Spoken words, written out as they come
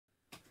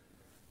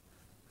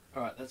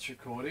All right, that's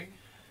recording.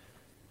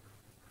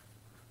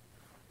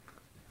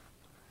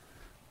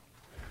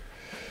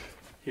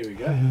 Here we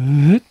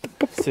go.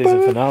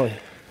 Season finale.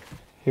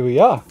 Here we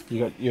are. You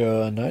got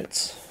your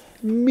notes?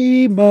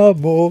 Me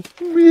mama,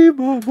 me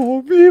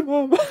mama, me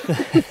mama.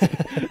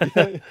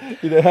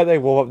 You know how they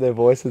warm up their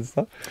voice and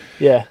stuff?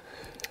 Yeah.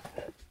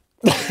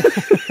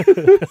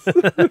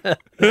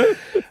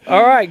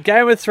 All right,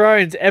 Game of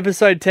Thrones,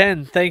 episode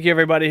 10. Thank you,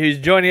 everybody who's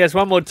joining us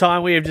one more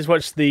time. We have just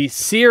watched the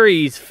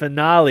series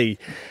finale.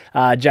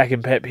 Jack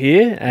and Pep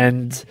here,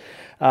 and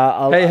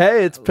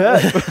Hey, it's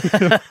Pep.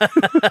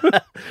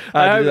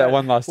 I did that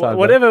one last time.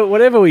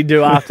 Whatever we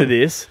do after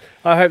this,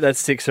 I hope that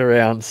sticks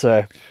around.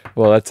 So,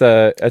 well, it's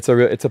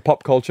a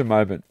pop culture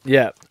moment.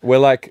 yeah, We're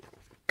like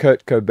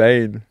Kurt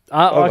Cobain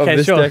of okay,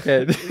 this sure.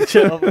 decade.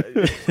 Sure.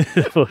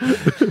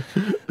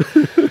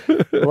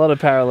 A lot of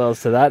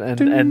parallels to that,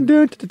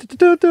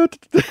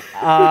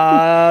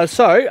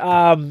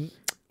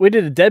 we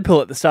did a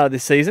Deadpool at the start of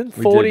this season.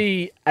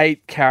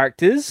 48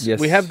 characters. Yes.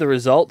 We have the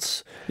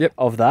results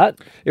of that.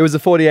 It was the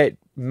 48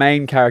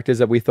 main characters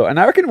that we thought, and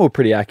I reckon we're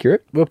pretty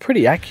accurate. We're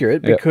pretty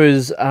accurate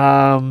because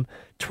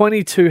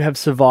 22 have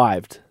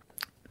survived.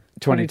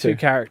 22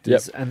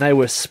 characters, and they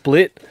were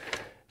split.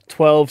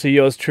 12 to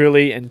yours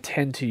truly and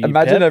 10 to you,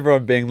 Imagine Pep.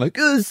 everyone being like,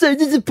 oh, so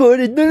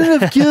disappointed, not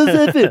enough kills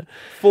happened.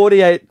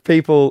 48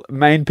 people,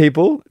 main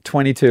people,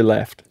 22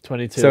 left.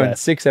 22 So left. in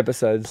 6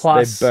 episodes,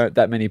 Plus, they burnt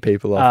that many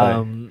people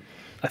off.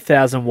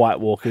 1,000 White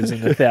Walkers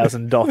and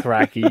 1,000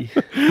 Dothraki.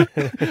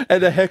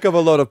 And a heck of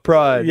a lot of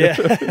pride. Yeah.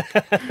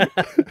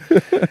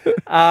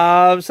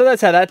 So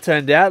that's how that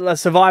turned out.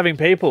 Surviving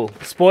people.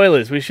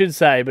 Spoilers, we should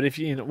say, but if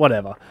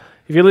whatever.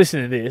 If you're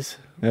listening to this,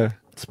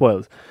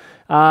 spoilers.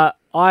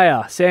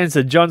 Arya,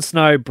 Sansa, Jon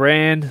Snow,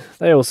 Bran,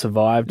 they all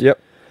survived. Yep.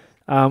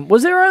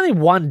 Was there only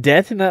one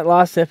death in that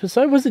last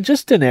episode? Was it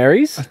just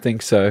Daenerys? I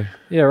think so.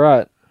 Yeah,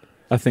 right.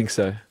 I think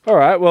so. All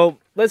right, well,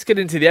 let's get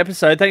into the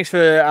episode. Thanks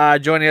for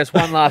joining us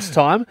one last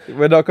time.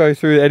 We're not going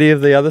through any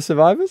of the other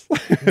survivors?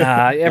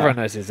 Nah, everyone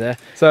knows who's there.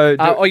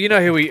 So, you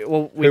know who we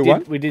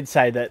won? We did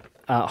say that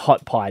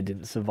Hot Pie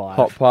didn't survive.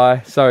 Hot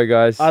Pie. Sorry,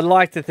 guys. I'd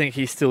like to think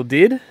he still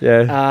did.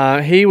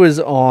 Yeah. He was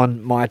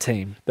on my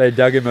team. They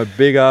dug him a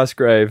big-ass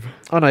grave.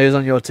 Oh, no, he was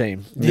on your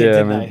team.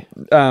 Yeah, didn't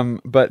man.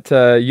 But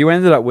you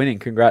ended up winning.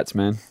 Congrats,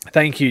 man.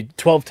 Thank you.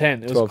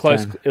 12-10. It was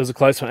close. It was a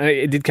close one.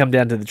 It did come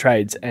down to the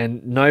trades,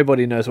 and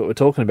nobody knows what we're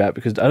talking about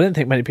because I don't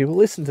think many people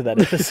listen to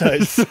that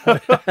episode.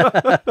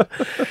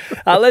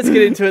 Let's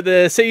get into it.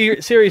 The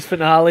series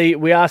finale.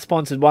 We are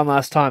sponsored one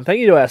last time. Thank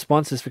you to our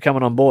sponsors for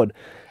coming on board.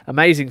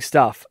 Amazing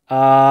stuff.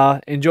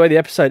 Enjoy the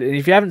episode. And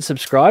if you haven't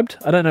subscribed,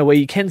 I don't know where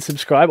you can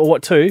subscribe or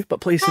what to,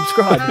 but please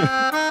subscribe.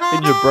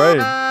 In your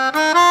brain.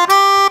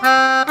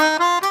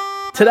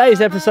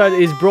 Today's episode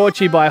is brought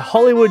to you by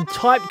Hollywood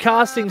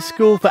Typecasting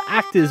School for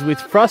Actors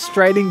with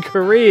Frustrating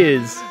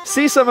Careers.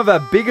 See some of our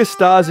biggest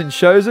stars in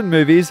shows and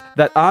movies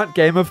that aren't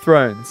Game of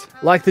Thrones.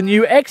 Like the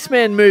new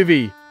X-Men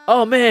movie.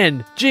 Oh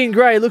man, Jean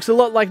Grey looks a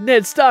lot like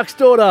Ned Stark's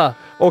daughter.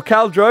 Or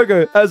Khal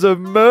Drogo as a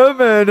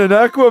merman in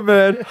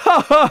Aquaman.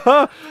 Ha ha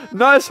ha!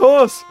 Nice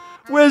horse.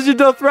 Where's your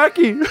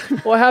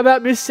Dothraki? Or how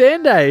about Miss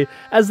Sanday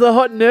as the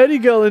hot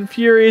nerdy girl in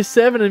Furious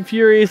 7 and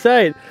Furious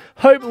 8?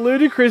 Hope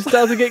Ludacris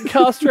doesn't get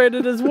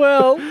castrated as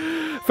well.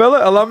 Fellow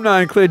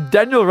alumni include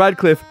Daniel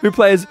Radcliffe, who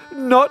plays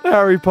not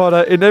Harry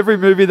Potter in every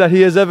movie that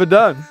he has ever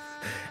done.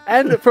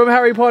 And from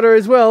Harry Potter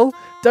as well,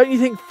 don't you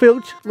think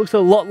Filch looks a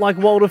lot like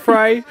Walder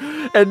Frey?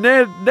 And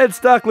Ned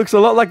Stark looks a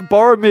lot like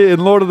Boromir in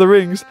Lord of the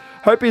Rings.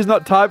 Hope he's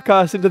not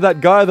typecast into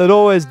that guy that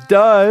always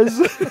does.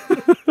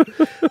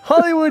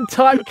 Hollywood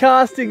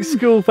Typecasting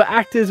School for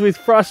Actors with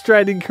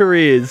Frustrating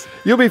Careers.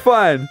 You'll be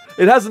fine.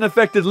 It hasn't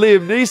affected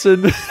Liam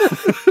Neeson.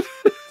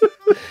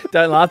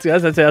 Don't laugh,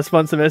 guys. That's our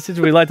sponsor message.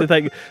 We'd like to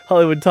thank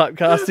Hollywood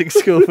Typecasting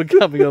School for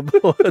coming on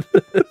board.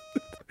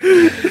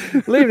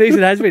 Liam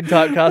Neeson has been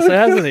typecast, so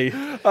hasn't he?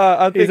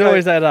 I think He's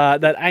always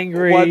that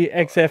angry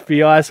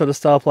ex-FBI sort of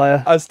style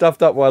player. I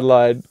stuffed up one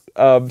line.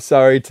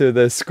 Sorry to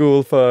the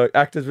school for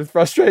actors with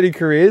frustrating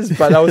careers,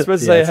 but I was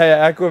supposed to say, hey,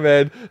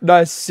 Aquaman,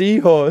 nice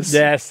seahorse.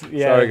 Yes,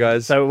 yeah. Sorry,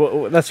 guys.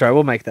 So that's right.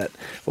 We'll make that.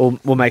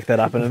 We'll make that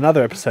up in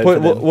another episode.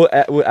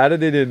 We'll add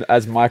it in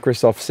as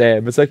Microsoft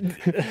Sam. It's like,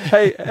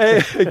 hey,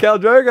 Khal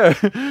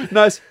Drogo,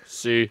 nice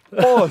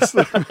seahorse.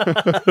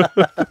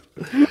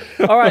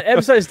 All right,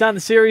 episode's done.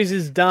 The series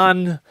is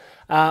done.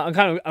 I'm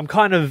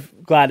kind of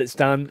glad it's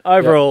done.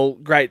 Overall,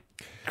 great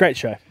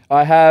show.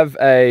 I have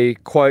a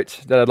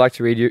quote that I'd like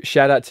to read you.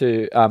 Shout out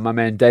to my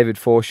man David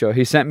Forshaw.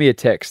 He sent me a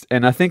text,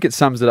 and I think it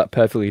sums it up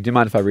perfectly. Do you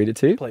mind if I read it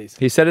to you? Please.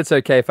 He said it's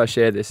okay if I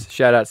share this.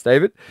 Shout outs,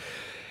 David.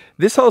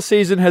 This whole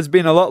season has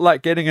been a lot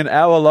like getting an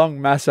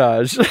hour-long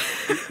massage.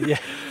 Yeah.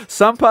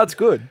 Some parts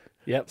good.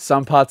 Yep.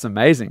 Some parts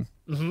amazing.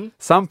 Mm-hmm.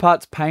 Some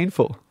parts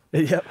painful.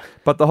 Yep.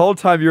 But the whole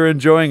time you're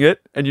enjoying it,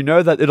 and you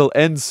know that it'll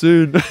end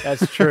soon.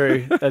 That's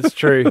true. That's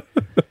true.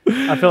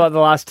 I feel like the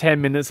last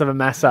 10 minutes of a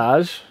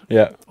massage,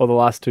 Yeah. or the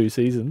last 2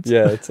 seasons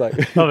Yeah, it's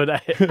like... of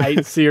an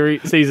 8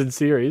 season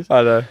series,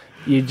 I know.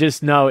 You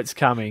just know it's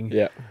coming.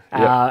 Yeah.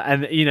 Yeah.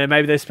 And,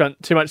 maybe they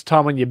spent too much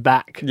time on your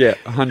back. Yeah,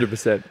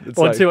 100%. It's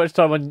Or like, too much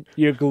time on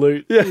your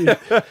glute.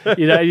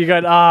 Yeah. You go,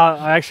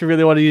 I actually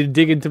really wanted you to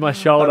dig into my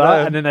shoulder. I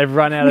know. And then they've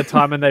run out of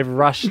time and they've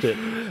rushed it.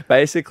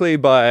 basically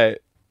by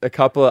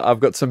I've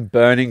got some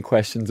burning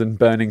questions and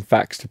burning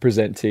facts to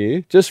present to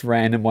you. Just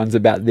random ones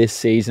about this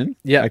season.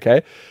 Yeah.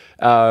 Okay.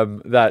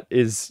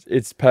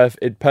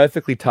 It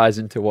perfectly ties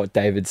into what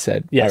David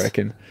said. Yes. I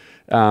reckon.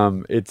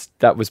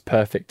 That was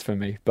perfect for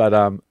me.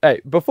 But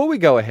hey, before we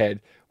go ahead,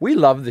 we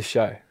love the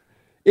show.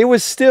 It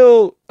was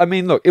still,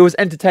 look, it was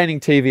entertaining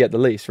TV at the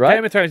least, right?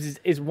 Game of Thrones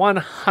is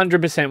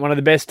 100% one of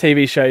the best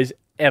TV shows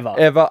ever.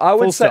 Ever, I Full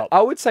would say, stop.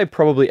 I would say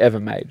probably ever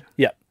made.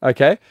 Yeah.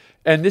 Okay,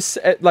 and this,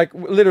 like,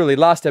 literally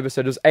last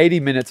episode was 80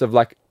 minutes of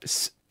like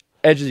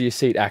edge of your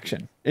seat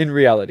action in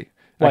reality.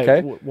 Wait,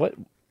 Okay, what?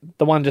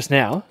 The one just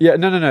now? yeah,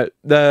 no,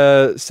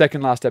 the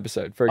second last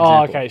episode, for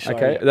Oh, example. okay, sure.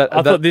 Okay, yeah.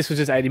 I thought this was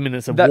just 80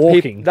 minutes of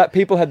walking. that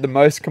people had the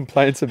most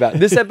complaints about.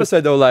 This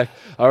episode, they were like,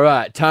 all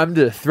right, time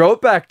to throw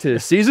it back to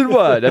season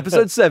 1,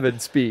 episode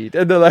 7 speed.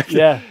 And they're like,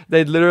 Yeah.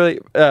 they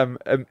literally,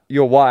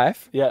 your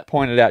wife Yeah.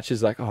 pointed out,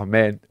 she's like, oh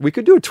man, we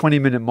could do a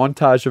 20-minute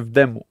montage of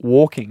them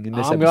walking in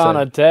this I'm episode.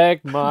 gonna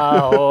take my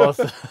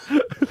horse.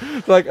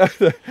 Like,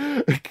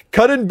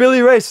 cut in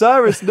Billy Ray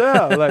Cyrus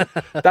now. Like,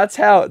 that's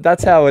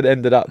how it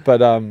ended up.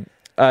 But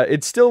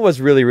it still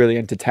was really, really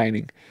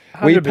entertaining.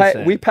 We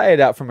 100%. pay it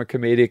out from a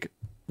comedic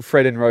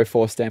Fred and Roe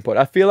 4 standpoint.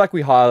 I feel like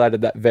we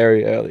highlighted that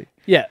very early.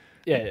 Yeah.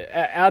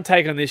 Our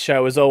take on this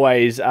show was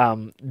always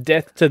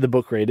death to the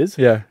book readers.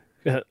 Yeah.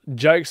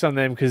 Jokes on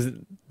them because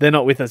they're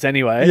not with us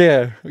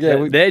anyway.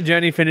 Yeah. Their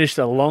journey finished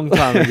a long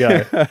time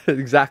ago.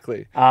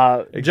 Exactly. Joke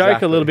a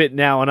Exactly. little bit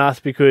now on us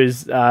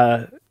because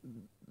the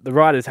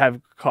writers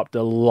have copped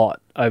a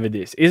lot over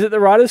this. Is it the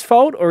writers'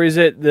 fault or is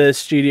it the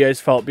studio's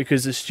fault?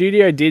 Because the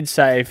studio did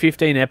say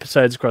 15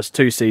 episodes across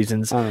 2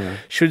 seasons. I don't know.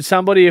 Should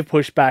somebody have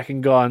pushed back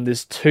and gone,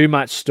 there's too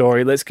much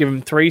story, let's give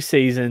them 3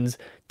 seasons,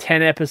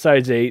 10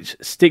 episodes each,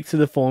 stick to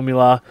the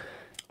formula,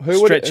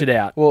 stretch it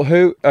out.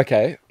 Well,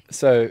 okay.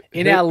 So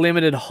In our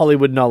limited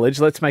Hollywood knowledge,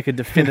 let's make a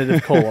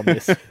definitive call on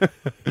this.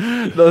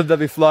 they'll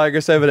be flying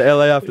us over to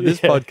LA after this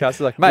podcast.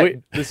 They're like,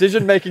 mate,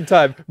 decision-making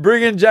time.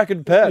 Bring in Jack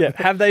and Pep. Yeah.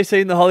 Have they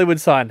seen the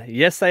Hollywood sign?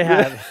 Yes, they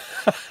have.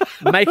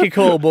 Make a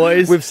call,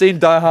 boys. We've seen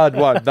Die Hard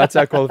 1. That's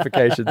our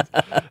qualifications.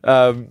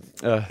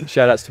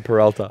 Shout outs to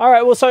Peralta. All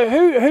right, well, so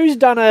who's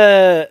done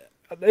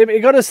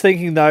it got us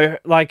thinking, though,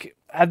 like,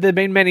 have there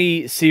been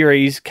many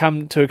series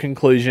come to a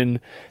conclusion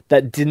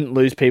that didn't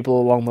lose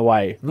people along the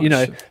way?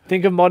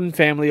 Think of Modern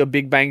Family or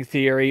Big Bang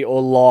Theory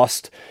or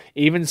Lost,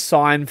 even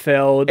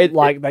Seinfeld.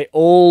 They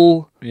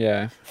all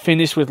Yeah.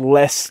 finish with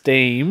less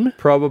steam.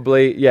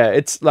 Probably, yeah.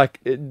 It's like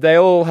they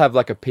all have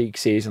like a peak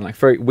season. Like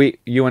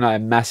you and I are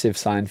massive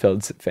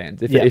Seinfeld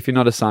fans. If you're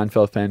not a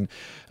Seinfeld fan,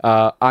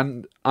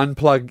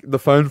 unplug the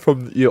phone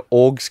from your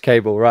AUX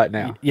cable right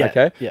now. Yeah,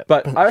 Okay. yeah.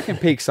 But I reckon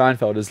peak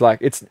Seinfeld is like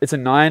it's a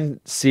 9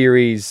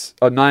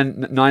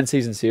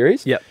 season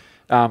series. Yep.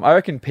 I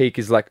reckon peak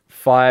is like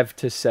 5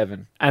 to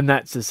 7. And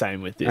that's the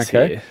same with this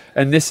Okay. here.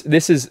 And this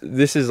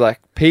is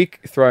like peak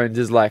Thrones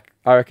is like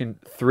I reckon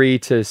 3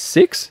 to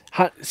 6.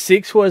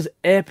 6 was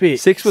epic.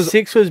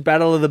 6 was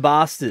Battle of the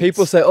Bastards.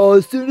 People say, "Oh,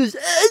 as soon as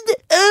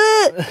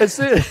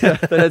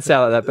they don't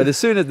sound like that." But as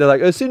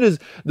soon as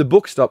the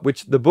book stopped,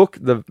 which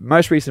the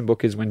most recent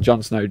book is when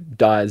Jon Snow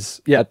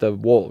dies at the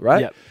wall,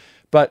 right? Yep.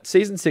 But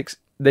season 6,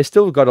 they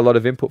still got a lot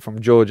of input from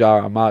George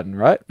R. R. Martin,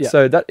 right? Yeah.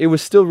 So that it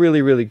was still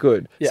really, really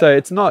good. Yeah. So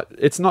it's not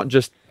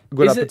just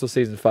good Is up it- until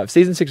season 5.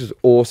 Season 6 was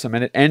awesome,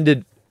 and it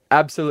ended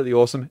absolutely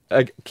awesome.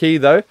 Key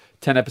though,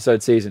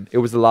 10-episode season. It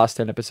was the last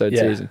 10-episode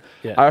Yeah. season.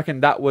 Yeah. I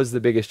reckon that was the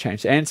biggest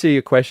change. To answer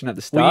your question at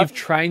the Well, start, you've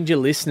trained your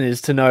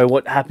listeners to know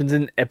what happens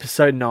in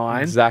episode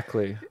 9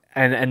 exactly.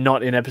 and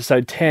not in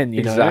episode 10,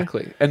 you know?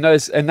 Exactly. And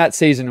that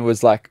season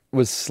was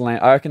slam.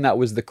 I reckon that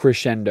was the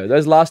crescendo.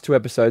 Those last 2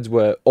 episodes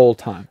were all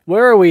time.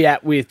 Where are we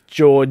at with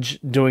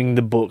George doing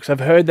the books? I've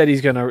heard that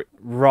he's going to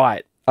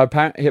write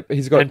Apparently,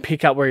 he's got. and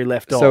pick up where he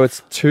left off. So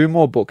it's 2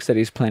 more books that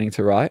he's planning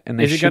to write, and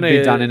they Is it should gonna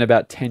be done in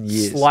about 10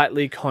 years.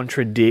 slightly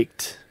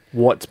contradict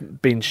what's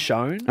been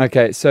shown.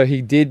 Okay, so he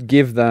did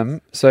give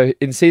them. So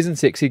in season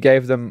 6, he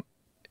gave them.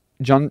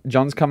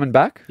 John's coming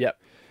back. Yep.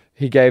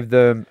 He gave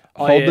them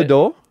Hold yeah. the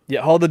Door.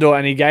 Yeah, hold the door,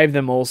 and he gave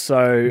them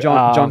also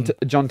John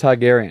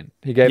Targaryen.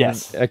 He gave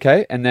yes. them.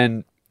 Okay, and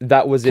then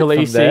that was it from there.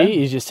 Khaleesi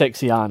is your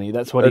sexy Arnie.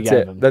 That's what he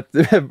gave them.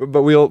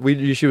 But we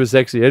knew she was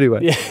sexy anyway.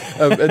 Yeah.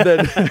 And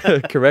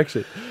then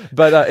correction.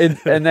 But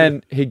and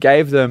then he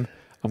gave them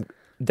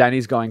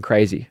Danny's Going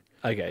Crazy,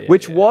 Okay. Yeah,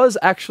 which yeah. was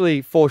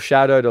actually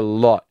foreshadowed a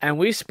lot. And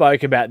we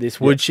spoke about this.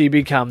 Would she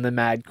become the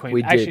Mad Queen?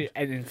 We did. Actually,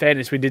 and in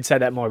fairness, we did say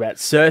that more about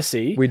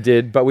Cersei. We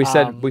did, but we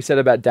said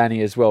about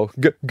Danny as well.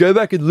 Go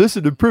back and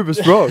listen and prove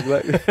us wrong.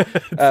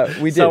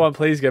 We did. Someone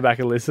please go back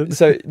and listen.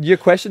 So your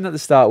question at the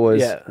start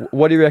was, Yeah.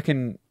 what do you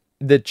reckon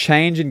the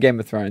change in Game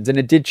of Thrones? And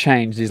it did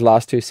change these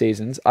last 2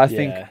 seasons. I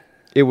think Yeah.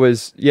 it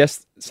was,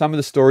 yes, some of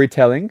the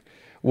storytelling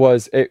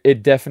was,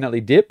 it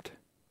definitely dipped.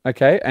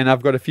 Okay. And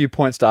I've got a few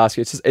points to ask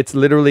you. It's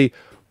literally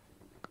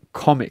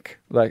comic,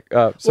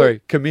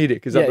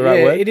 comedic. Is that the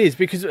right word? It is,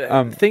 because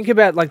think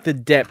about like the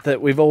depth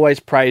that we've always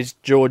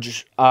praised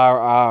George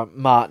R.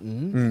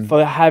 Martin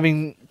for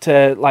having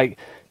to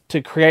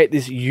create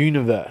this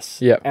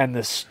universe and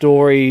the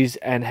stories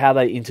and how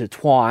they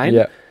intertwine.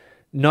 Yeah.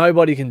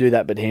 Nobody can do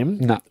that but him.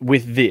 No.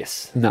 With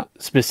this No.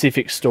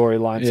 specific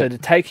storyline. Yeah. So to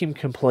take him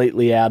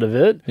completely out of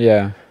it,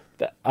 Yeah.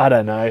 I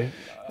don't know.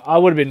 I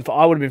would have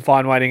been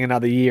fine waiting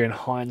another year in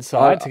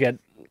hindsight to get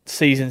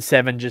season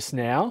 7 just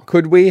now.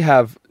 Could we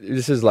have,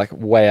 this is like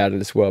way out of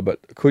this world, but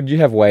could you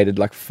have waited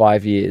like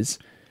 5 years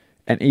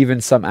and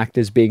even some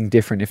actors being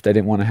different if they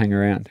didn't want to hang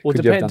around? Well,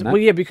 Could it you have depends. done that?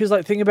 Well, yeah, because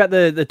like think about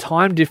the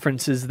time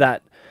differences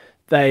that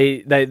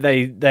they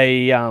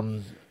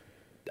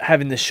have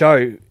in the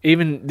show.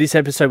 Even this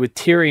episode with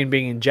Tyrion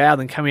being in jail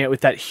and coming out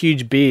with that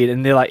huge beard,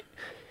 and they're like,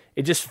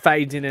 it just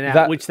fades in and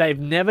out, which they've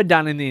never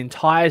done in the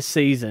entire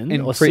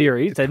season or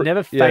series. They've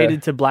never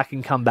faded to black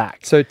and come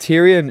back. So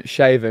Tyrion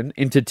shaven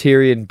into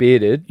Tyrion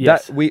bearded.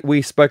 Yes. That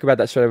we spoke about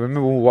that show. I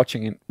remember we were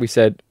watching it. We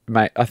said,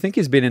 mate, I think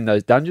he's been in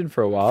those dungeon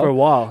for a while. For a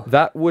while.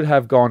 That would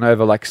have gone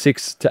over like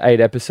 6 to 8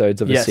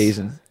 episodes of a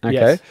season. Okay.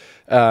 Yes.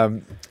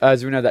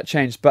 As we know, that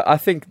changed. But I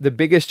think the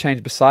biggest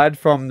change, beside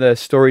from the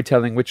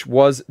storytelling, which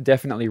was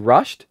definitely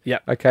rushed.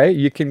 Yep. Okay.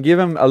 You can give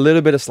them a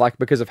little bit of slack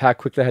because of how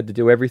quick they had to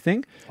do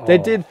everything. They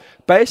did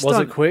based Was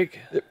on. it quick?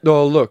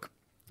 Well, look,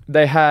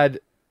 they had.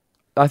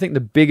 I think the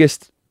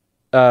biggest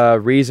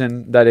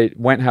reason that it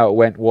went how it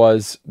went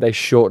was they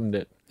shortened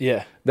it.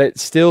 Yeah. That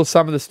still,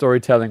 some of the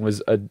storytelling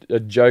was a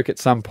joke at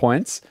some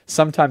points.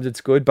 Sometimes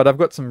it's good, but I've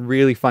got some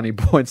really funny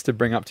points to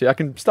bring up to you. I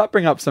can start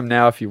bringing up some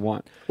now if you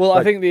want. Well,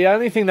 I think the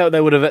only thing that they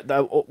would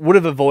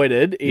have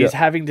avoided is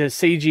having to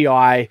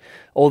CGI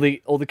all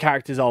the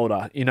characters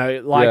older. You know,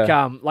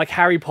 like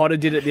Harry Potter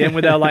did at the end,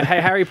 where they were like, "Hey,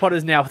 Harry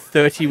Potter's now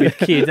 30 with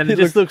kids," and it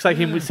just looks like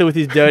him still with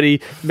his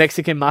dirty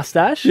Mexican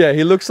mustache. Yeah,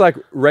 he looks like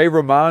Ray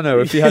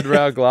Romano if he had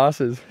round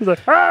glasses. He's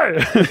like, "Hey,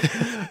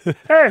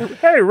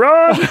 hey,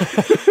 Ron."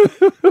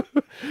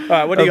 All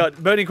right, what do you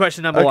got? Burning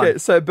question number 1. Okay,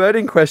 so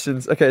burning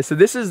questions. Okay, so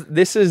this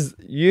is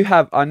you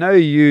have. I know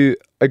you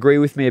agree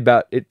with me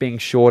about it being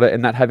shorter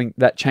and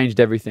that changed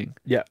everything.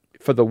 Yeah.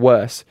 For the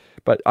worse.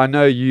 But I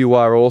know you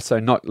are also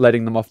not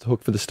letting them off the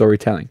hook for the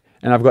storytelling.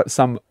 And I've got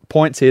some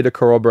points here to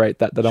corroborate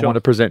that I want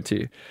to present to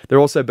you. They're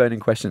also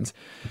burning questions.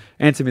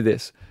 Answer me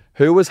this.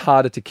 Who was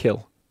harder to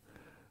kill?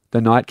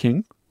 The Night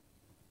King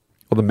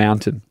or the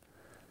Mountain?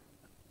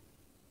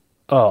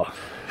 Oh.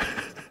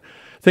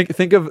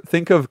 Think of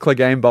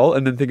Clegane Bowl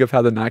and then think of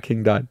how the Night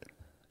King died.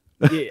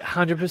 Yeah,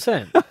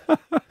 100%.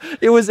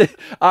 It was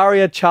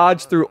Arya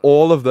charged through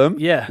all of them.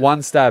 Yeah.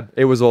 One stab,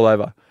 it was all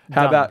over.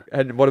 What about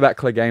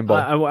Clegane Bowl?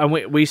 And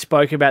we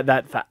spoke about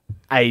that for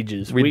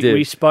ages. We did.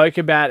 We spoke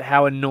about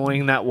how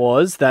annoying that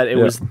was, that it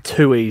was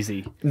too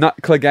easy.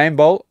 Clegane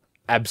Bowl,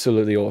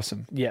 absolutely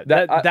awesome. Yeah,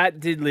 that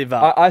did live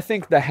up. I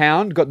think the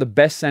Hound got the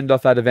best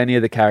send-off out of any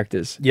of the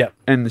characters. Yep.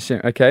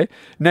 Okay,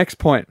 next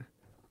point.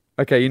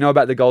 Okay, you know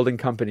about the Golden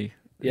Company.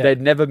 Yeah.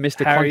 They'd never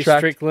missed a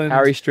contract.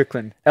 Harry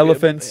Strickland.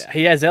 Elephants.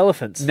 He has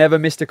elephants. Never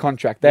missed a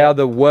contract. They are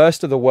the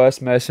worst of the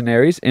worst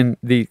mercenaries in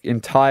the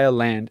entire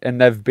land,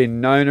 and they've been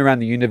known around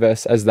the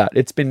universe as that.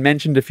 It's been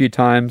mentioned a few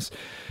times.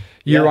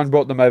 Euron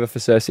brought them over for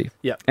Cersei.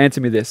 Yeah.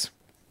 Answer me this.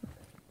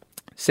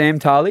 Sam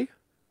Tarly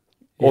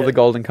or the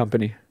Golden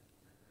Company?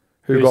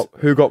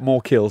 Who got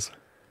more kills?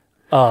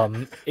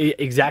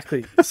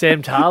 Exactly.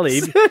 Sam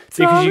Tarly,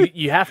 because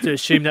you have to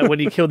assume that when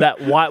he killed that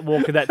White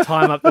Walker that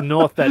time up the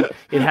north, that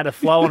it had a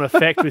flow-on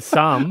effect with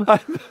some.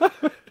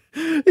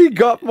 He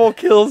got more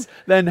kills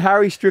than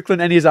Harry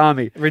Strickland and his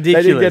army.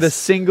 Ridiculous. They didn't get a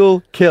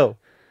single kill.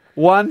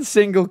 One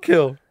single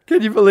kill.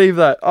 Can you believe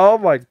that? Oh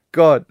my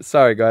God.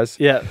 Sorry, guys.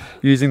 Yeah.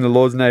 Using the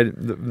Lord's name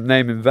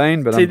in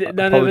vain, but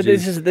but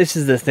this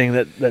is the thing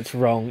that's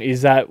wrong,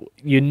 is that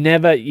you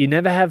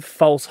never have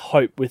false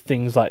hope with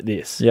things like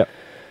this. Yep.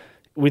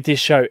 With this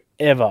show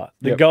ever.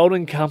 The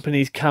Golden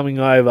Company's coming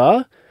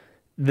over,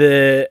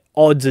 the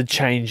odds are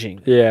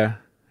changing. Yeah.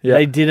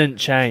 They didn't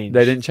change.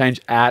 They didn't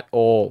change at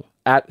all.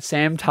 At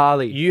Sam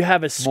Tarly. You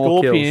have a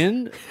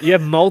scorpion. You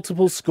have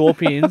multiple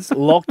scorpions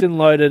locked and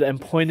loaded and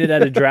pointed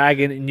at a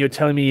dragon, and you're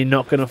telling me you're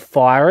not going to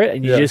fire it,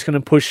 and you're just going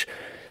to push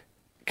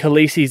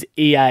Khaleesi's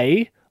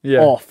EA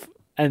off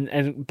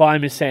and buy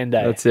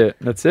Missandei.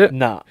 That's it.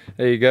 Nah.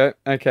 There you go.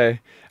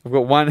 Okay. I've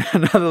got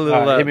another little...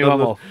 All right, hit me one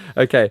more.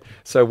 Okay.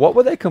 So what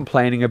were they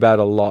complaining about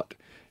a lot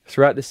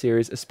throughout the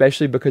series,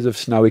 especially because of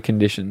snowy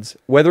conditions?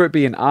 Whether it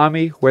be an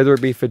army, whether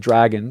it be for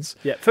dragons.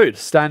 Yeah, food.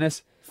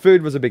 Stannis.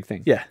 Food was a big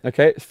thing. Yeah.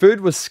 Okay.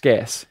 Food was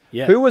scarce.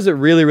 Yeah. Who was it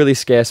really, really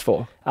scarce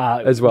for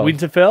as well?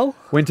 Winterfell?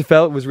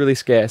 Winterfell was really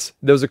scarce.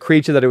 There was a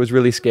creature that it was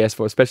really scarce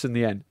for, especially in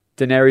the end.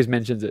 Daenerys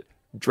mentions it.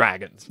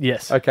 Dragons.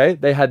 Yes. Okay.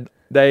 They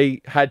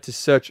had to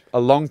search a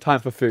long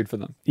time for food for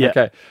them. Yeah.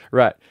 Okay.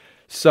 Right.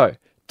 So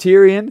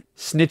Tyrion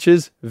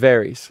snitches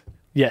Varys.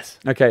 Yes.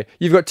 Okay.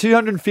 You've got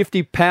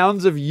 250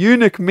 pounds of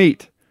eunuch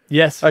meat.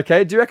 Yes.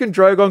 Okay. Do you reckon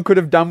Drogon could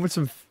have done with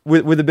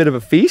a bit of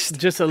a feast?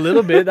 Just a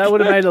little bit. That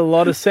would have made a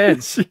lot of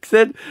sense. She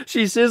said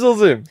she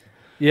sizzles him.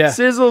 Yeah.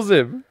 sizzles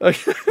him.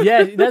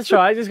 Yeah, that's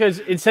right. Just goes,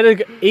 instead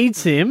of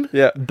eats him,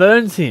 Yeah.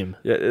 burns him.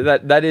 Yeah,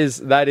 that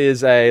is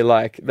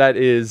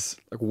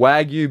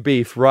Wagyu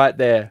beef right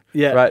there.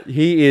 Yeah. Right.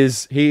 He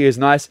is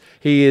nice.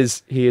 He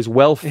is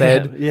well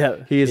fed. Yeah,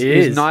 He's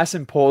is. nice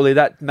and poorly.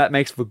 That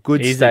makes for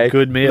good He's a steak.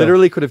 good meal.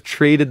 Literally could have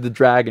treated the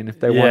dragon if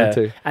they wanted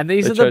to. And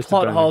these They are the chose to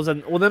plot burn holes,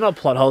 and well, they're not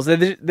plot holes. They're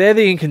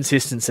the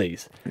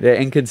inconsistencies They're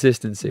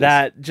inconsistencies.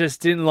 that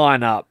just didn't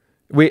line up.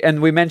 We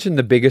mentioned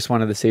the biggest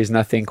one of the season,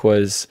 I think,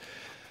 was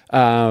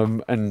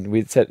and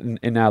we said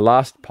in our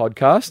last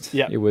podcast,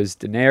 Yep. it was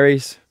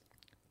Daenerys,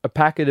 a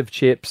packet of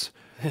chips,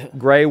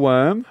 Grey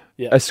Worm,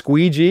 Yeah. a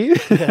squeegee,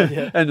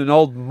 and an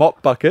old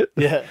mop bucket.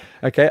 Yeah.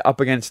 Okay, up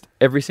against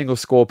every single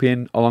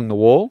scorpion along the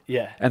wall.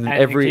 Yeah, And then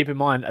and keep in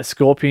mind, a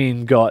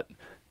scorpion got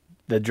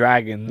the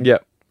dragon Yeah,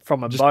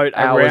 from a just boat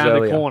hours around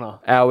earlier. the corner,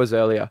 Hours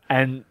earlier.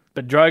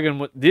 but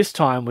Drogon this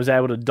time was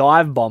able to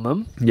dive bomb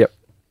him Yep.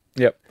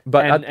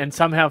 But and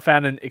somehow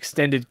found an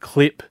extended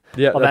clip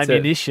Yeah, of that's it.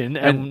 ammunition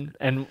and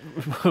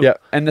yeah,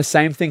 and the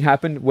same thing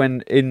happened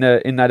when in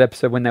that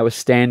episode when they were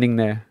standing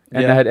there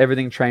and Yeah. they had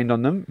everything trained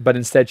on them, but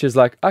instead she's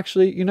like,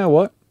 actually, you know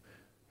what?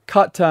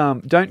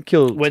 Don't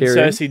kill when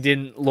Tyrion. Cersei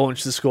didn't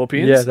launch the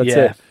scorpions. Yeah,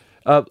 that's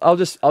it.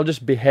 I'll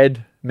just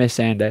behead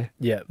Missandei.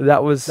 Yeah,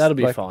 That'll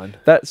be fine.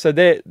 So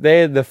they're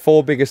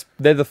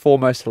the four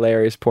most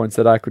hilarious points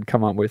that I could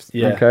come up with.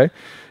 Yeah. Okay.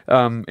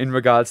 In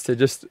regards to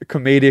just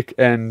comedic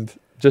and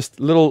just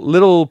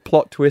little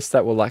plot twists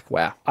that were like,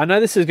 wow. I know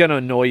this is going to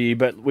annoy you,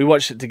 but we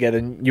watched it together,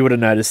 and you would have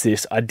noticed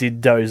this. I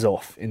did doze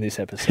off in this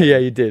episode. Yeah,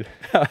 you did.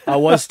 I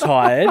was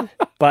tired,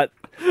 but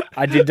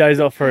I did doze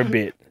off for a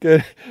bit.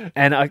 Good.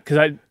 And I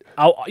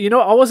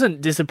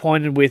wasn't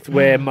disappointed with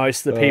where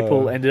most of the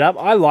people ended up.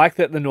 I like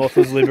that the North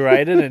was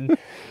liberated and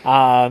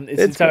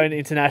it's its own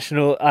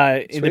international,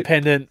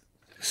 independent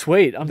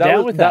suite. I'm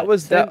down with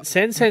that.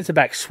 Send Sansa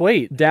back,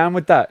 sweet. Down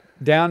with that.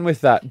 Down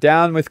with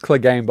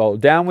Clegane Bowl.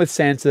 Down with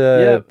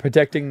Sansa Yeah.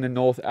 protecting the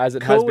North as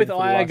it has Cool been with for the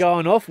Arya last.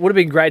 going off. Would have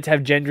been great to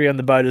have Gendry on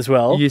the boat as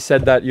well. You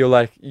said that. You're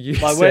like,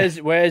 Where's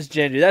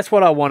Gendry? That's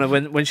what I wanted.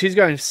 When she's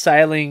going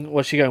sailing,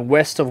 was she going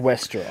west of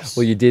Westeros?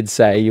 Well, you did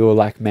say you were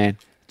like, man,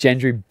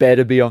 Gendry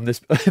better be on this,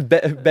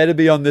 better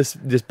be on this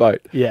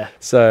boat. Yeah.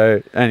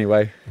 So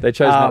anyway, they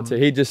chose not to.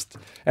 He just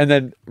and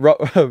then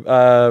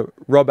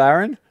Rob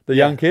Aaron, the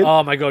young kid,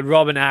 Oh my God,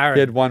 Rob and Aaron. he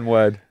had one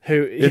word.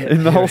 Who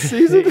in the whole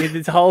season? in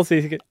this whole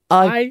season,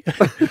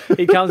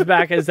 he comes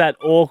back as that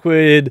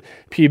awkward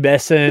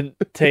pubescent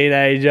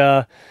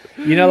teenager.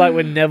 You know, like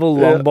when Neville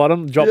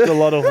Longbottom dropped a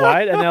lot of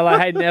weight, and they're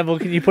like, "Hey, Neville,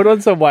 can you put on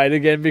some weight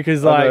again?"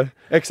 Because like,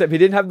 except he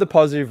didn't have the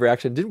positive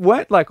reaction.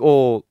 Weren't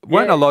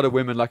a lot of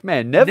women like,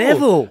 man,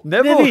 Neville,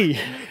 Neville.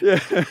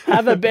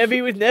 Have a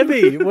bevy with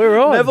Neville. We're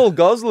on. Neville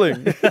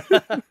Gosling.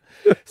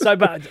 So,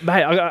 but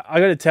mate, I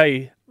got to tell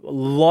you, a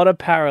lot of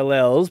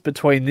parallels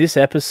between this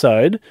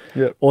episode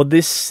Yep. or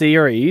this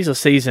series or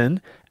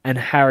season and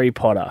Harry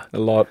Potter. a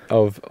lot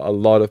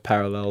of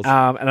parallels.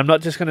 And I'm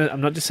not just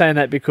saying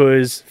that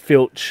because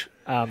Filch,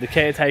 the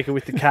caretaker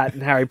with the cat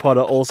in Harry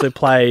Potter, also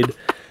played.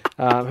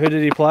 Who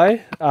did he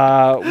play?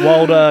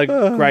 Walder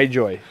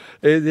Greyjoy.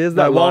 There's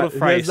that Walder line.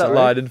 Frey, There's that sorry.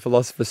 line in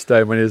Philosopher's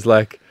Stone when he's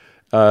like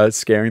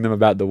scaring them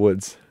about the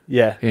woods.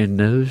 Yeah, In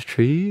those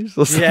trees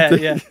or something.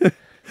 yeah.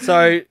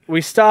 So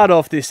we start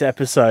off this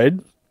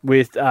episode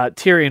with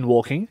Tyrion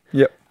walking.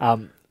 Yep.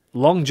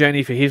 Long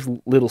journey for his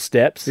little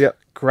steps. Yep.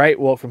 Great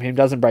walk from him.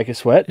 Doesn't break a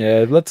sweat.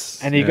 Yeah.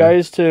 And he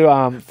goes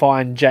to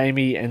find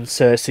Jaime and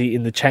Cersei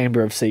in the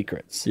Chamber of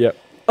Secrets. Yep.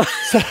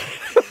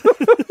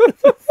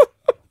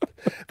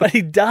 But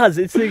he does.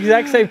 It's the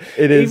exact same.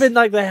 It is. Even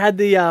like they had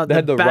the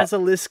had the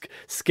basilisk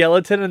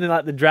skeleton and then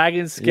like the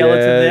dragon skeleton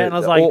there. And I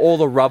was like, all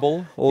the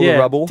rubble. The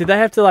rubble. Did they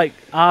have to like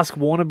ask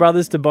Warner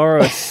Brothers to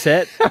borrow a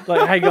set?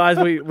 Like, hey guys,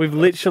 we've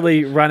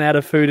literally run out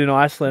of food in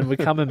Iceland. We're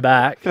coming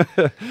back.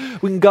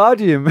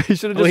 Wingardium. He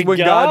should have just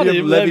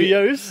Wingardium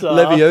Leviosa.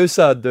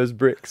 Leviosa those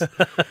bricks.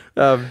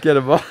 Get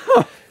him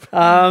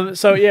off.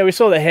 So yeah, we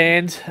saw the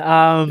hand.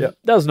 Yep.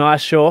 That was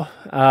nice. Sure.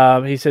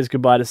 He says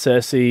goodbye to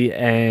Cersei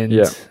and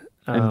Yeah.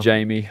 And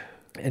Jaime.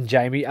 and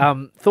Jaime.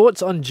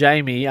 Thoughts on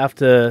Jaime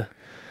after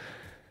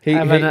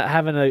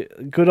having a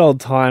good old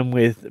time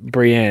with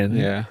Brienne.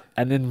 Yeah.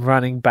 And then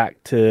running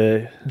back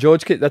to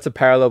That's a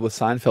parallel with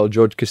Seinfeld.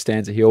 George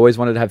Costanza. He always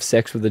wanted to have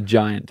sex with a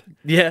giant,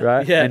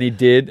 right? Yeah. And he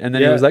did, and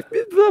then he Yeah. was like,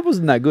 "That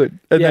wasn't that good."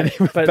 And then he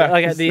went but back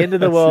like to at the end of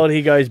the Cersei. world,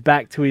 he goes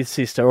back to his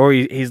sister or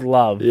his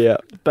love. Yeah.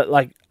 But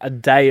like a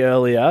day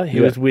earlier, he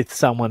Yeah. was with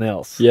someone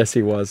else. Yes,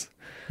 he was.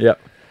 Yep.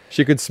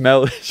 She could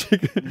smell it.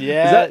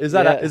 Yeah, Is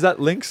that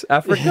Lynx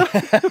Africa?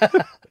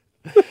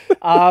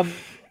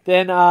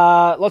 Then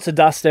lots of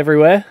dust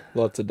everywhere.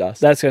 Lots of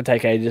dust. That's going to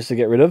take ages to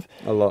get rid of.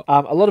 A lot.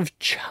 A lot of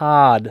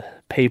charred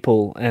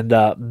people and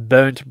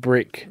burnt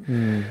brick.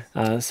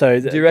 So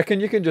Do you reckon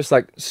you can just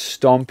like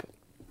stomp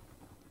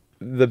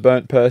the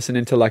burnt person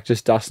into like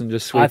just dust and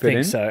just sweep I it think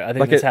in? so. I think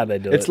Like that's how they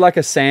do it. It's like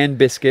a sand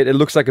biscuit. It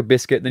looks like a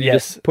biscuit. Then you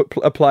Yes. just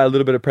apply a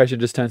little bit of pressure, it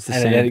just turns to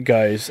and sand. then it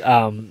goes.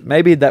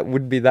 Maybe that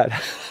wouldn't be that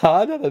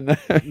hard. I don't know.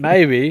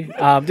 Maybe.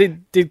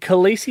 Did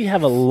Khaleesi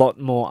have a lot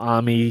more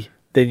army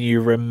than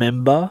you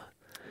remember.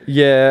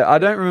 Yeah, I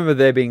don't remember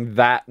there being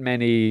that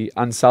many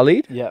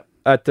Unsullied. Yeah.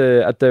 At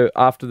the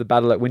after the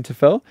battle at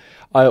Winterfell.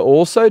 I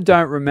also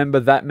don't remember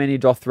that many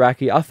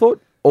Dothraki. I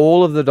thought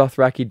all of the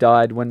Dothraki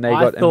died when they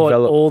got thought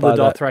enveloped all the by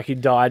that. Dothraki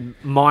died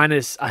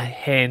minus a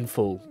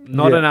handful,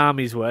 not Yeah. an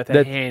army's worth. A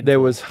That- handful. There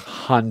was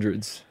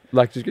hundreds.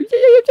 Like just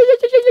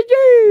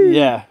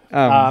Yeah.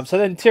 Um, So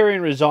then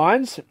Tyrion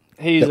resigns.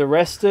 He's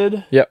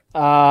arrested. Yep.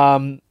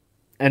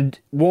 And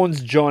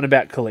warns Jon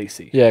about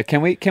Khaleesi. Yeah.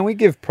 Can we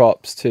give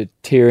props to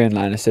Tyrion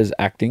Lannister's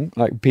acting?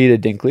 Like Peter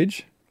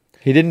Dinklage.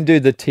 He didn't do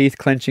the teeth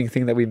clenching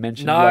thing that we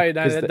mentioned. No, like,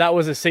 no, 'cause that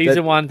was a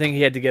season one thing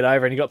he had to get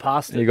over, and he got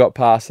past he it. got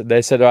past it.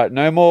 They said, all right,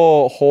 no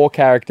more whore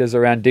characters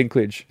around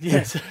Dinklage.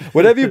 Yes.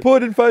 Whatever you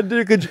put in front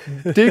of Dinklage,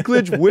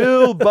 Dinklage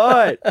will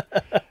bite.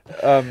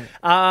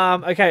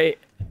 Okay.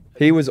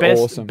 He was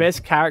Best awesome.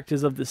 best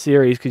characters of the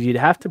series, because you'd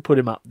have to put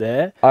him up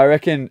there. I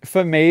reckon,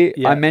 for me,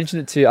 Yeah. I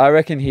mentioned it to you, I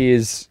reckon he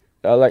is,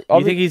 like,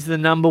 You think he's the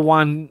number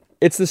one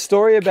it's the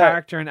story about,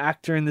 character and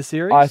actor in the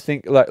series? I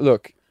think, like,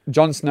 look,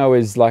 Jon Snow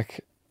is,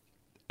 like,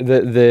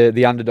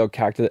 the underdog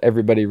character that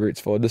everybody roots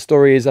for. The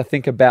story is, I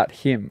think, about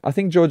him. I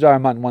think George R. R.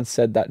 Martin once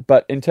said that.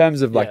 But in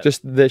terms of, like, Yeah.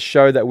 just the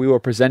show that we were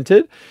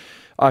presented,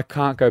 I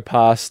can't go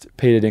past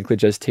Peter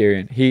Dinklage as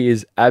Tyrion. He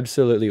is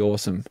absolutely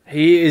awesome.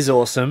 He is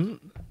awesome.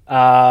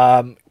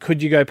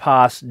 Could you go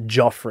past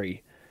Joffrey?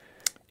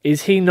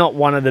 Is he not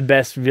one of the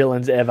best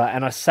villains ever?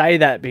 And I say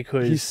that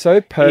because He's so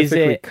is perfectly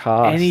there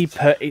cast.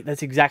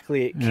 that's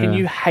exactly it. Can Yeah.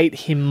 you hate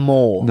him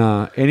more?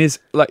 No, and he's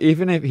like,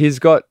 even if he's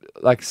got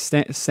like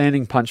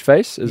standing punch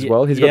face as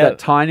well, he's got yeah. that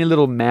tiny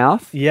little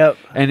mouth. Yep.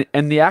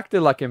 And the actor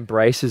like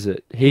embraces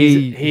it.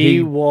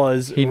 He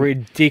was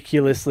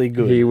ridiculously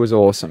good. He was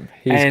awesome.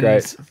 He's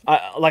great.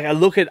 I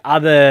look at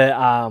other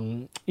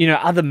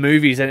other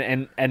movies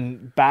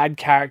and bad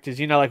characters,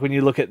 like when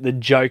you look at the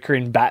Joker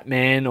in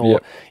Batman or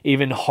Yep.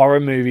 even horror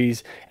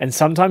movies, and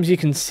sometimes you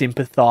can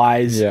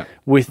sympathize Yeah.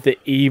 with the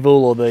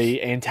evil or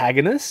the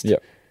antagonist.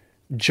 Yep.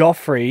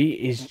 Joffrey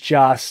is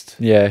just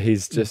Yeah,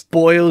 he's just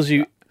boils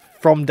you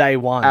from day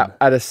one.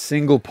 at a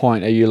single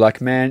point. Are you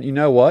like, man? You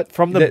know what?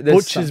 From the There's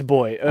butcher's some-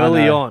 boy I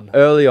early know, on.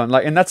 early on,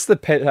 like, and that's the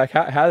pet. Like,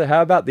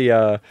 how about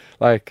the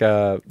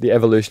the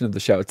evolution of the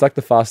show? It's like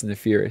the Fast and the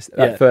Furious.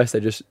 Yeah. At first,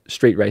 they're just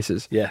street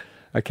races. Yeah.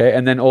 Okay,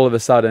 and then all of a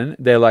sudden,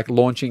 they're like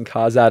launching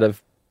cars out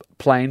of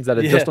planes that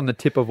are Yeah. just on the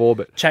tip of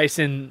orbit.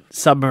 Chasing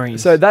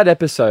submarines. So that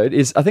episode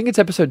is, I think it's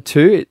episode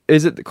 2.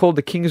 Is it called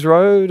the King's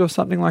Road or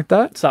something like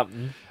that?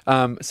 something.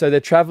 So they're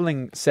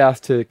traveling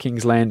south to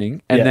King's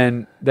Landing, and Yeah.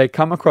 then they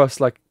come across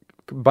like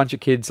a bunch of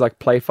kids like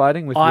play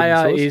fighting with wooden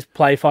Aya swords. is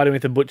play fighting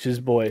with the butcher's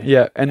boy.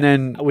 Yeah, and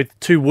then With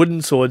 2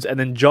 wooden swords, and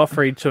then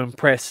Joffrey, to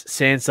impress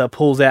Sansa,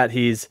 pulls out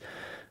his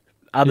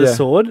other Yeah.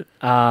 sword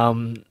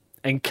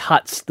and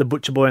cuts the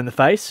butcher boy in the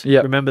face.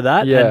 Yep. Remember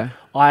that? Yeah. And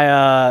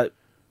Aya,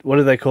 what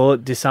do they call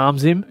it?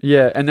 Disarms him,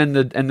 yeah, and then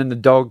the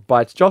dog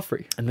bites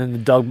Joffrey. and then the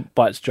dog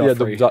bites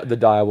Joffrey. Yeah, the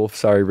direwolf.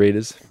 Sorry,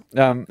 readers.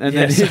 And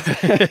Yes.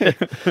 then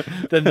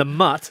Then the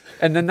mutt,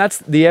 and then that's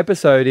the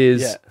episode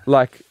is Yeah.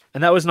 like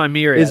and that was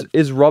Nymeria.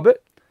 is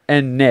Robert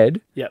and Ned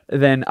Yep.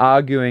 then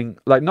arguing,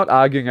 like not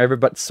arguing over,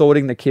 but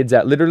sorting the kids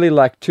out. Literally,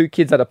 like 2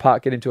 kids at a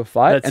park get into a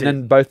fight, That's and it.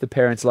 then both the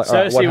parents are like, all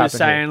right, what Cersei happened was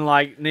saying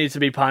like needs to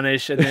be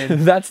punished, and here?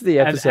 then That's the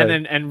and, episode.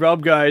 and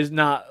Rob goes,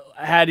 nah.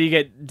 How do you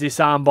get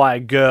disarmed by a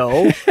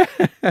girl?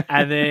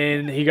 And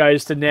then he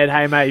goes to Ned,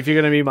 hey mate, if you're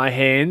going to be my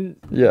hand,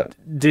 yeah,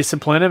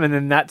 discipline him. And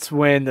then that's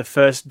when the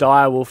first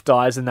direwolf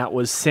dies, and that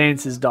was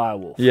Sansa's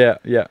direwolf. yeah,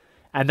 yeah,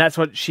 And that's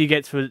what she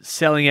gets for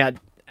selling out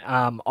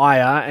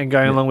Aya and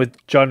going along with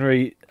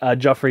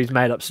Joffrey's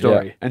made up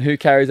story. yeah. And who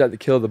carries out the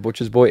kill of the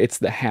butcher's boy? It's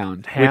the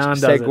Hound, Hound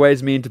which does it.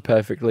 segues me into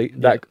perfectly.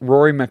 That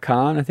Rory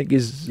McCann, I think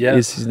is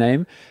his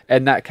name,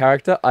 and that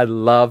character, I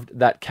loved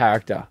that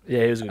character.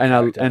 Yeah, he was a good And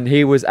character. and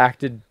he was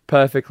acted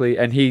perfectly,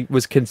 and he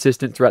was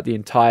consistent throughout the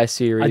entire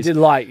series. I did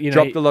like,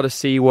 dropped a lot of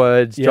C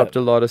words, Yeah. dropped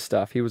a lot of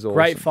stuff. He was awesome.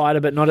 great fighter,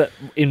 but not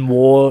in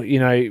war,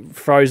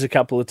 froze a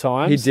couple of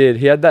times. He did.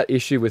 He had that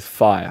issue with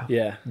fire.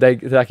 Yeah.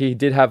 He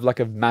did have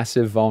like a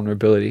massive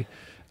vulnerability.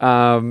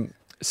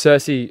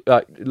 Cersei,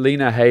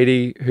 Lena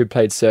Headey, who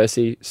played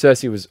Cersei.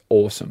 Cersei was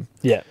awesome.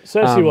 Yeah,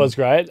 Cersei was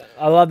great.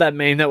 I love that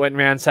meme that went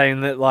around saying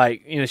that,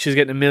 she was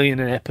getting $1 million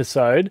an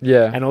episode.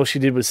 Yeah. And all she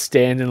did was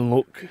stand and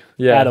look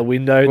Yeah. out a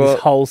window Well- this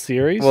whole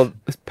series. Well,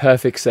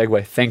 perfect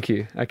segue. Thank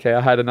you. Okay,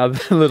 I had another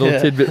little Yeah.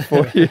 tidbit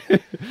for you.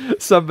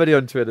 Somebody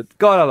on Twitter.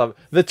 God, I love it.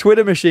 The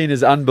Twitter machine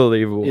is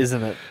unbelievable.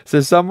 isn't it?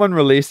 So someone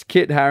released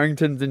Kit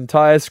Harington's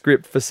entire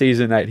script for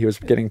season 8. He was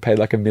getting paid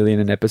like $1 million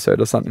an episode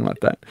or something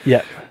like that.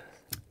 Yeah.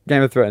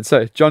 Game of Thrones.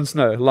 So Jon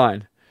Snow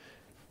line.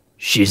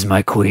 She's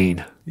my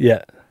queen.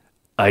 Yeah.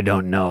 I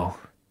don't know.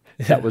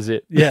 That was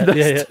it. Yeah, Those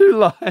yeah, yeah. 2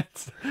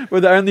 lines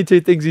were the only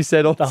 2 things he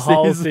said all The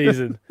whole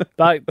season.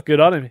 But good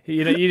on him.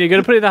 You got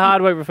to put in the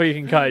hard work before you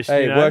can coach.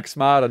 Hey, you know? work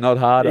smarter, not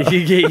harder.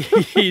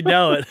 you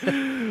know it.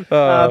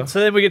 So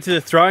then we get to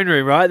the throne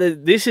room, right?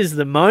 This is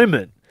the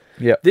moment.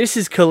 Yeah. This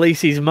is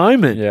Khaleesi's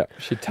moment. Yeah.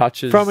 She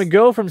touches From a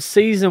girl from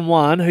season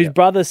 1 whose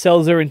brother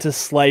sells her into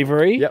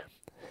slavery. Yep.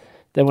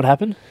 Then what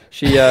happened?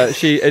 She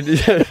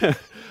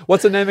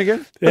what's her name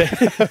again?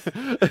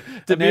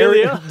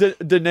 Amelia?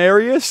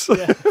 Daenerys.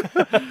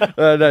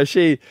 No,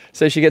 she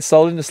gets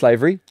sold into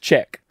slavery.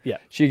 Check. Yeah.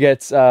 She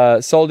gets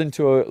sold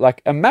into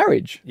a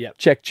marriage. Yep.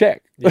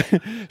 Check.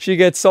 She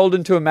gets sold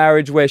into a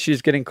marriage where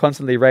she's getting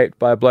constantly raped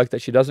by a bloke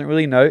that she doesn't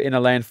really know in a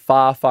land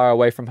far, far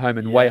away from home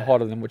and way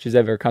hotter than what she's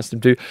ever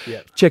accustomed to.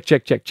 Yep.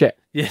 Check.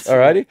 Yes.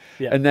 Alrighty.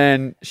 Yep. And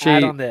then she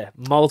Add on there.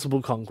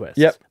 Multiple conquests.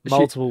 Yep.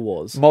 Multiple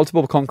wars.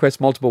 multiple conquests,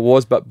 multiple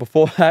wars, but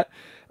before that,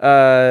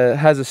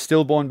 has a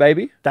stillborn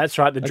baby. That's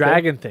right. The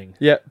dragon thing.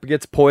 Yeah,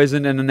 gets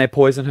poisoned, and then they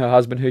poison her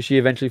husband, who she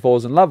eventually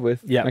falls in love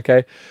with. Yeah.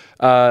 Okay.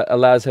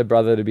 Allows her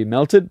brother to be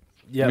melted.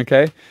 Yeah.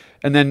 Okay.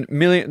 And then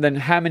then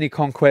how many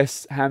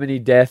conquests, how many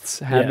deaths,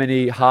 how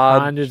many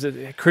hundreds of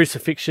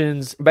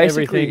crucifixions,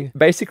 everything.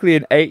 Basically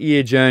an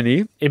 8-year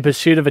journey In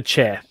pursuit of a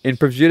chair. in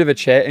pursuit of a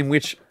chair in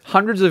which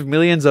hundreds of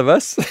millions of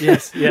us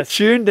Yes.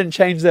 tuned and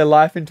changed their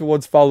life in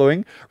towards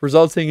following,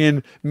 resulting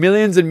in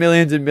millions and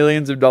millions and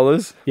millions of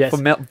dollars Yes.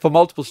 for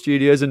multiple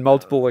studios and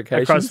multiple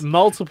locations. Across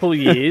multiple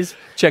years.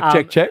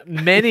 Check.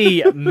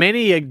 Many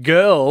a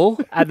girl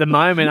at the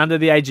moment under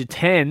the age of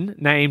 10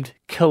 named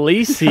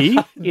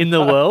Khaleesi in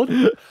the world.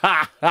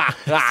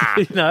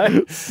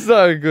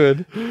 So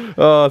good.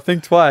 Oh,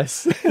 think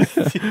twice.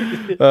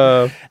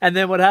 And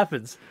then what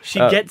happens? She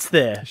gets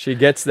there. She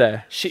gets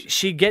there.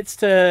 She gets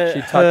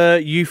to her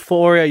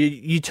euphoria,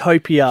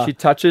 utopia. She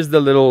touches the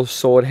little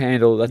sword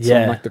handle that's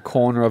Yeah. on like the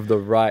corner of the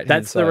right.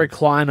 That's the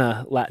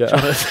recliner latch on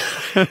it.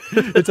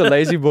 It's a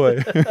lazy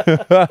boy.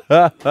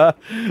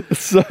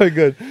 So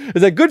good.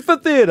 Is that good for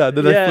theatre?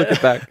 Then Yeah. they flick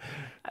it back.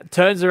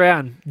 Turns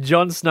around.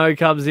 Jon Snow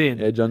comes in.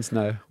 Yeah, Jon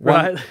Snow.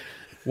 Right.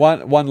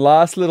 One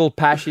last little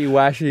pashy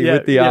washy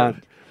with the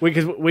aunt.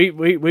 Because we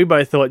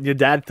both thought, your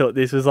dad thought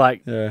this was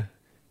like, Yeah.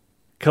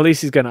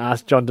 Khaleesi's going to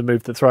ask Jon to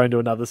move the throne to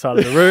another side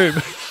of the room.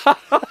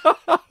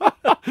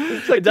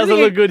 It doesn't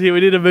look good here. We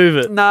need to move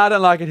it. Nah, I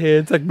don't like it here.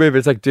 It's like, move it.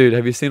 It's like, dude,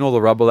 have you seen all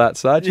the rubble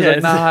outside? She's Yeah,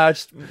 like, nah,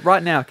 just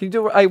right now. Can you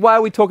do it? Hey, why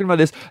are we talking about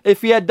this?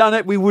 If he had done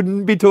it, we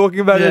wouldn't be talking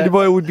about it Yeah.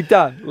 anymore. It would be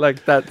done.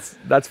 Like, that's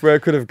where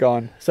it could have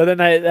gone. So then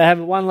they have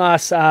one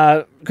last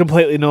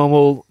completely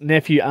normal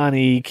nephew,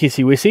 Arnie,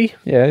 kissy wissy.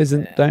 Yeah,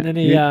 don't then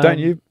he,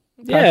 you?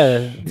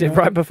 Yeah,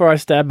 right before I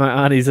stab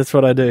my aunties, that's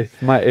what I do.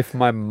 If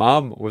my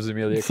mum was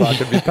Amelia Clark,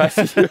 I'd be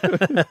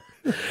passive.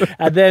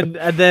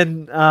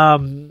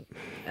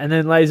 And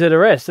then lays her to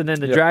rest. And then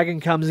the dragon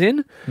comes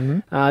in,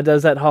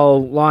 does that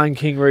whole Lion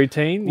King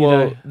routine. You Well,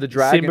 know, the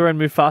dragon- Simba and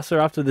Mufasa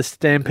after the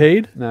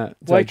stampede. No,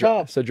 Wake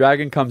up. So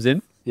dragon comes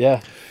in.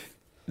 Yeah.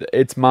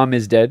 Its mum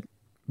is dead.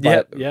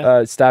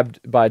 Yep, Stabbed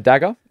by a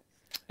dagger,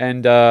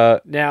 and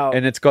Now,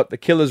 it's got the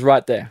killers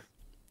right there.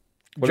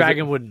 What is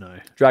dragon wouldn't know.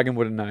 Dragon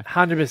wouldn't know.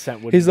 100%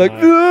 wouldn't He's like, know.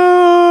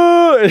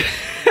 "No!"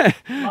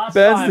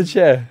 burns the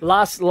chair.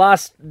 Last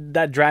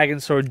that dragon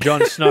saw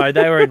Jon Snow,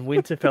 they were in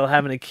Winterfell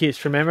having a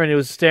kiss, remember? And he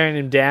was staring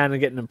him down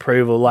and getting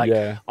approval. Like,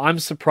 Yeah. I'm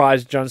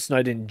surprised Jon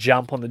Snow didn't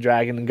jump on the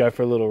dragon and go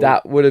for a little...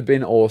 That would have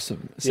been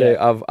awesome. So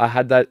Yeah. I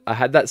had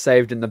that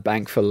saved in the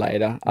bank for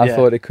later. I Yeah.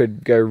 thought it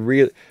could go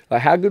real.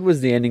 Like, how good was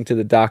the ending to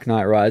The Dark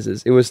Knight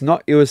Rises? It was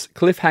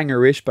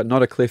cliffhanger-ish, but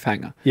not a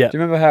cliffhanger. Yeah. Do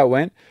you remember how it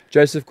went?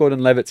 Joseph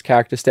Gordon-Levitt's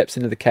character steps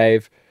into the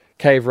cave.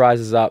 Cave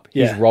rises up.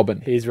 He's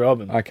Robin. He's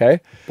Robin. Okay.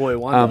 Boy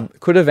wonder.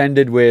 Could have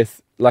ended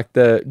with like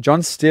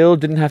John still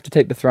didn't have to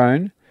take the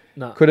throne.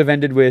 No. Could have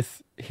ended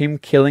with him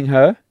killing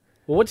her.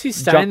 Well, what's he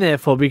staying there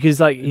for?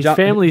 Because like his Jump-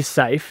 family's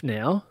safe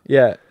now,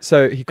 Yeah.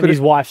 So he and could his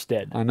have. wife's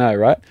dead. I know,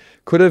 right?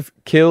 Could have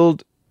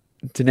killed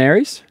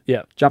Daenerys.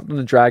 Yeah. Jumped on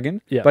the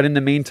dragon. Yeah. But in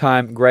the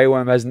meantime, Grey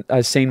Worm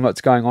has seen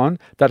what's going on.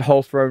 That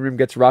whole throne room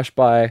gets rushed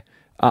by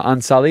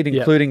Unsullied,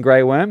 including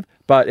Grey Worm,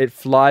 but it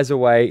flies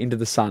away into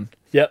the sun.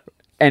 Yep.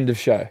 End of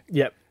show.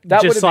 Yep.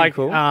 That Just would've been like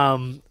cool.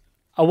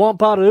 I want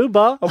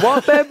Baruba. I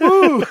want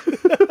bamboo.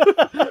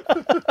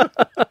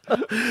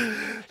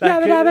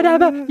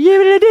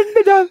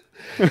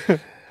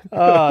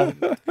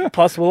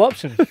 Possible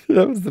option.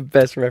 That was the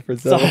best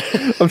reference ever.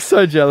 I'm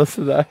so jealous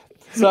of that.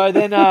 So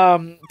then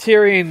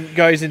Tyrion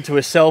goes into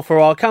a cell for a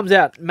while, comes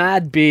out,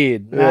 mad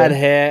beard, mad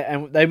hair,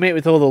 and they meet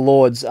with all the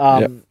lords.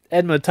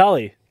 Edmund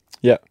Tully,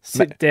 Yeah.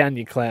 sit down,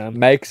 you clown.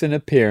 Makes an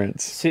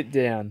appearance. Sit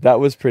down. That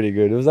was pretty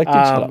good. It was like, dude,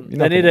 shut up. You're They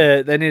not need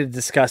gonna- to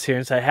discuss here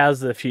and say, how's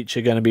the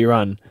future going to be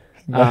run?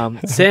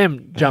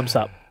 Sam jumps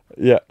up.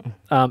 Yeah.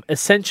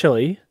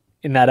 Essentially,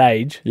 in that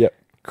age, Yeah.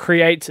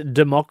 creates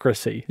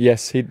democracy.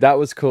 Yes. That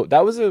was cool.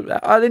 That was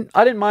I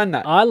didn't mind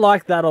that. I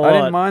like that a lot. I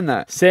didn't mind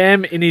that.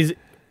 Sam, in his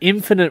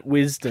infinite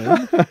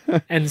wisdom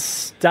and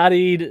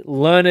studied,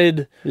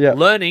 learned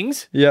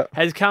learnings, Yeah.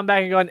 has come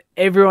back and gone,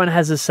 everyone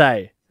has a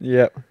say.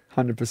 Yeah.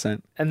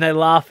 100%. And they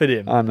laugh at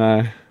him. I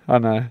know.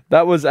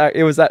 That was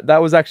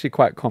actually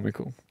quite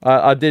comical.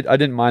 I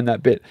didn't mind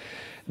that bit.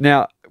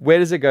 Now, where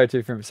does it go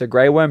to from? So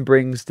Grey Worm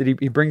brings out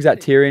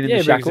Tyrion in the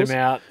brings shackles. him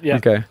out. Yeah.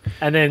 Okay.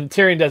 And then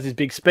Tyrion does his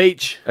big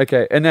speech.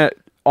 Okay, and then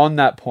on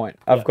that point,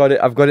 I've got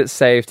it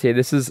saved here.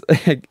 This is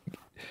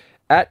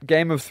at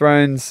Game of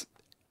Thrones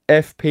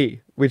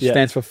FP, which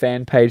stands for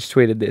fan page,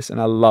 tweeted this, and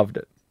I loved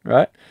it.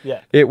 Right?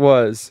 Yeah. It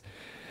was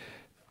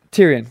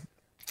Tyrion,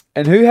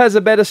 and who has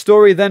a better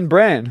story than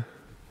Bran?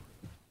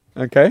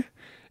 Okay.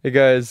 He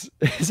goes,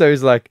 so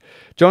he's like,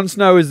 Jon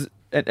Snow is,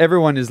 and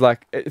everyone is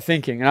like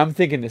thinking, and I'm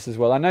thinking this as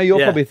well. I know you're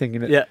probably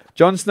thinking it. Yeah.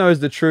 Jon Snow is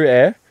the true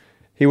heir.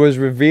 He was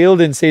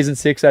revealed in season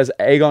 6 as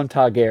Aegon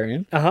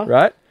Targaryen,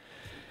 right?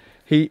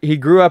 He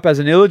grew up as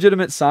an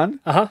illegitimate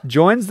son,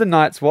 joins the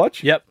Night's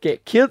Watch,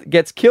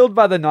 gets killed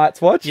by the Night's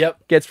Watch,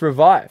 gets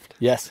revived.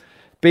 Yes.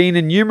 Been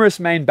in numerous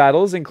main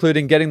battles,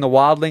 including getting the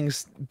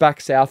wildlings back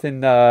south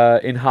in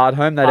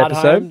Hardhome, that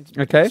episode.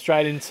 Okay.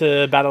 Straight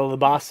into Battle of the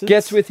Bastards.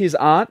 Gets with his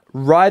aunt,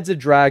 rides a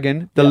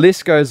dragon. The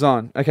list goes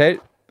on. Okay.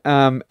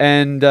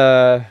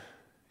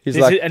 He's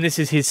this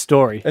is his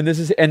story. And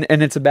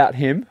it's about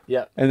him.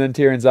 Yeah. And then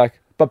Tyrion's like,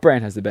 but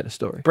Bran has the better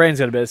story. Bran's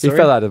got a better story. He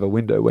fell out of a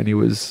window when he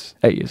was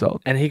 8 years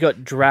old. And he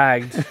got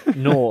dragged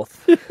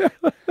north.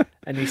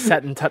 And he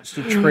sat and touched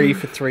a tree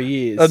for 3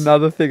 years.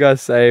 Another thing I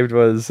saved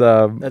was...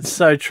 That's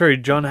so true.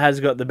 Jon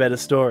has got the better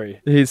story.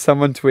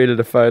 Someone tweeted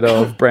a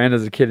photo of Bran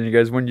as a kid and he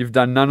goes, when you've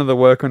done none of the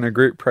work on a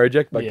group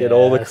project, but get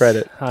all the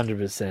credit.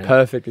 100%.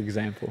 Perfect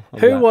example.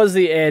 Who was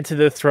the heir to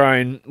the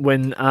throne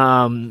when...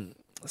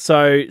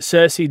 So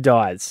Cersei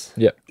dies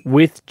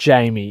with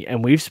Jaime,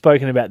 and we've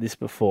spoken about this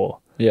before.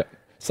 Yeah.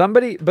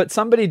 Somebody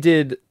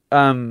did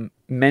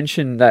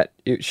mention that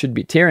it should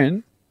be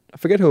Tyrion. I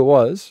forget who it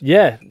was.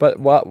 Yeah. But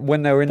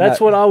when they were in That's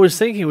what I was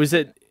thinking, was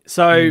that...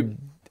 So,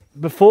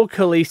 before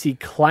Khaleesi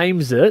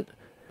claims it,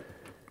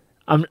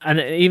 and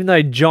even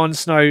though Jon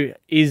Snow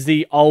is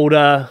the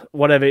older,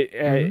 whatever,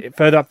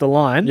 further up the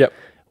line,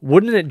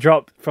 wouldn't it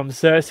drop from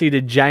Cersei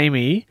to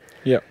Jaime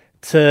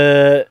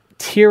to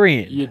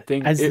Tyrion You'd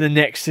think as the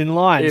next in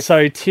line?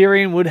 So,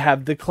 Tyrion would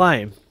have the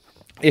claim.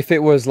 If it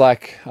was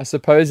like, I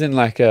suppose in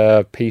like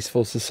a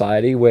peaceful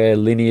society where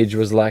lineage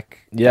was like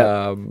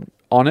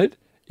honored,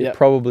 it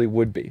probably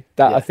would be.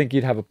 That I think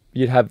you'd have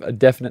a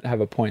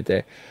definite point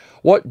there.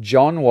 What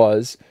Jon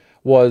was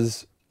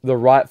the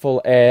rightful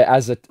heir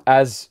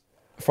as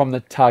from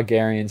the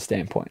Targaryen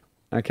standpoint.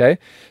 Okay,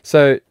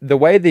 so the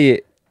way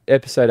the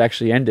episode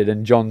actually ended,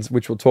 and Jon's,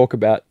 which we'll talk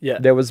about,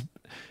 there was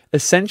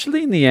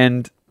essentially in the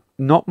end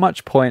not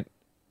much point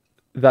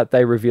that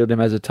they revealed him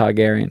as a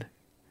Targaryen.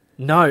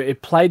 No,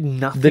 it played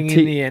nothing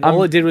in the end.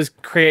 All it did was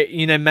create,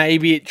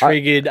 maybe it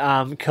triggered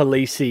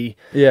Khaleesi.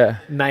 Yeah.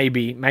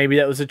 Maybe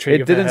that was a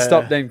trigger. It didn't for her.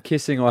 stop them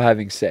kissing or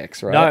having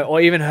sex, right? No,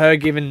 or even her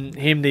giving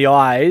him the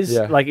eyes,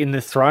 like in the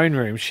throne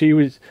room. She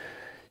was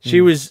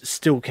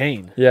still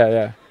keen.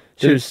 Yeah.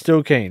 She was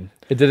still keen.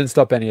 It didn't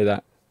stop any of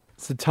that.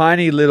 It's a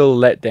tiny little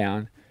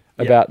letdown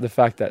about the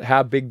fact that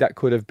how big that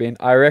could have been.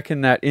 I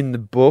reckon that in the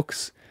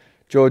books,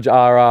 George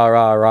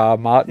R.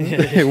 Martin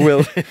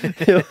will.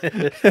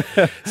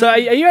 So are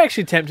you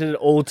actually tempted at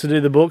all to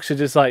do the books or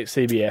just like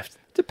CBF?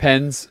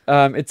 Depends.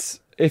 I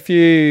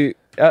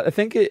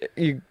think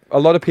a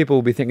lot of people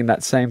will be thinking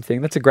that same thing.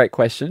 That's a great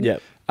question. Yeah.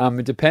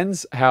 It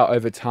depends how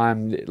over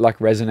time it like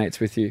resonates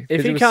with you.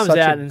 If he comes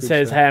out and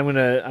says, "Hey, I'm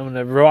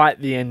gonna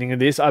write the ending of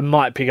this," I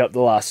might pick up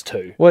the last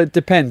two. Well, it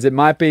depends. It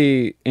might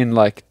be in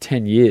like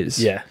 10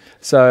 years. Yeah.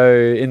 So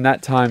in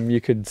that time,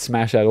 you could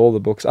smash out all the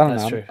books. I don't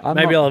know. True.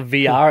 Maybe I'll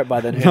VR it by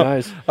then. Who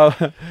knows?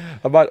 I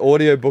might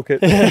audiobook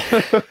it.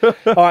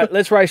 All right,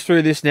 let's race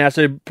through this now.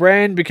 So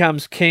Bran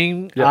becomes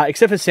king,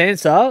 except for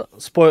Sansa.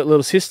 Spoiled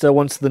little sister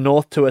wants the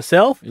North to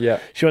herself. Yeah.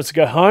 She wants to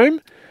go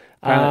home.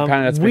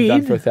 Apparently that's been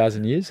done for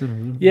 1,000 years.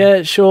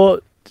 Yeah,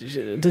 sure.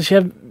 Does she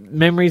have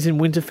memories in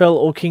Winterfell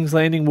or King's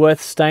Landing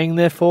worth staying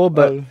there for?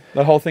 But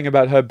the whole thing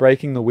about her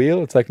breaking the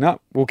wheel, it's like,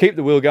 no, we'll keep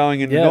the wheel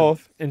going in the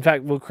North. In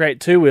fact, we'll create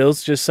two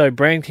wheels just so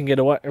Bran can get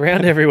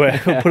around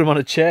everywhere. We'll put him on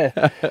a chair.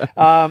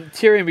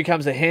 Tyrion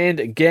becomes a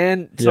hand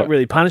again. It's not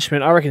really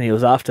punishment. I reckon he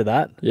was after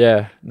that.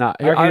 Yeah. No,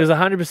 I reckon he was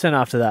 100%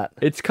 after that.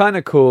 It's kind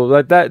of cool.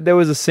 Like that, there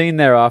was a scene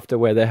thereafter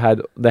where they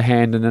had the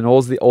hand and then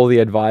all the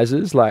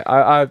advisors. Like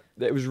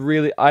it was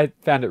really, I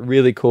found it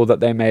really cool that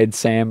they made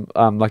Sam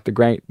like the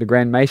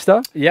Grand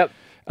Maester. Yep.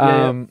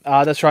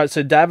 That's right.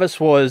 So Davos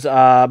was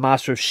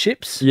Master of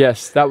Ships.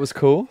 Yes, that was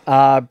cool.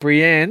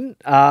 Brienne,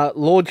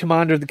 Lord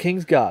Commander of the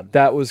Kingsguard.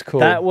 That was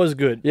cool. That was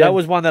good. Yeah. That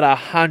was one that I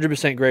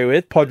 100% agree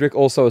with. Podrick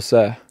also a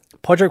Sir.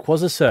 Podrick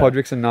was a Sir.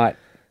 Podrick's a knight.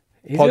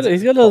 He's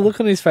got a look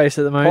on his face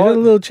at the moment. He's got a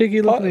little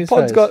cheeky look on his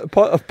face.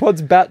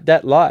 Pod's about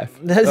that life.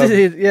 That's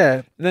it,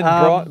 yeah. And then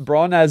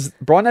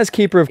Bronn as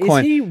Keeper of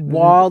Coin. Is he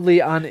wildly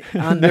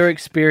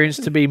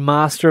underexperienced to be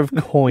Master of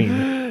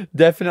Coin?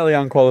 Definitely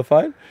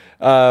unqualified.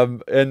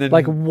 And then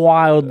like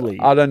wildly.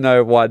 I don't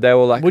know why they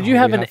were like. Would you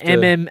have an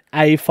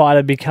MMA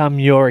fighter become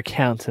your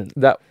accountant?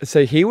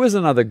 So he was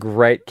another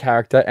great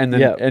character, and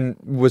then and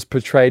was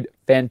portrayed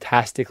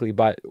fantastically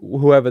by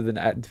whoever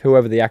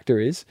the actor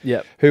is.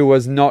 Yep. Who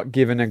was not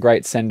given a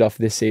great send off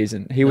this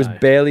season. He was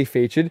barely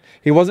featured.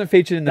 He wasn't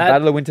featured in the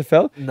Battle of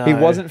Winterfell. No. He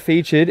wasn't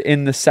featured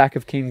in the sack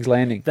of King's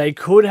Landing. They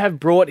could have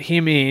brought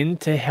him in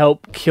to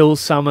help kill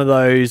some of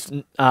those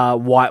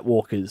White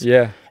Walkers.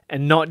 Yeah.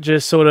 And not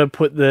just sort of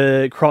put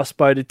the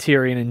crossbow to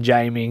Tyrion and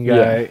Jaime and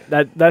go,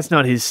 that's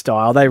not his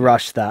style. They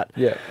rushed that.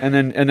 Yeah. And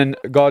then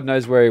God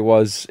knows where he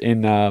was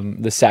in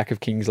the sack of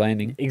King's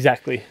Landing.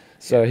 Exactly.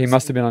 So he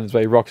must have been on his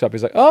way. He rocks up.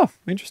 He's like, oh,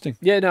 interesting.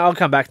 Yeah, no, I'll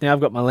come back now.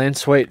 I've got my land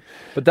suite.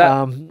 But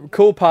that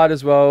cool part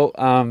as well,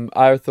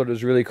 I thought it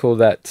was really cool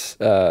that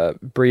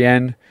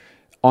Brienne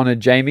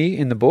honoured Jaime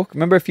in the book.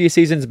 Remember a few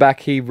seasons back,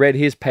 he read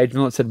his page and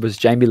all it said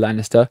was Jaime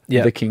Lannister,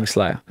 the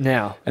Kingslayer.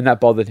 Now, and that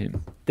bothered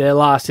him. Their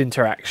last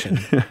interaction.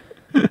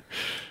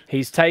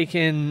 He's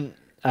taken...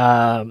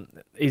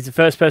 he's the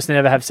first person to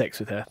ever have sex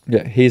with her.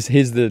 Yeah, he's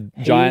the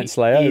giant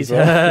slayer as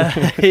well.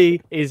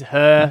 He is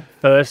her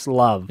first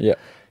love. Yeah.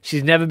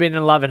 She's never been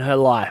in love in her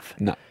life.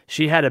 No.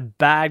 She had a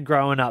bad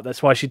growing up.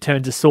 That's why she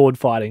turned to sword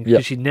fighting,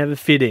 because she never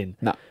fit in.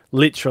 No.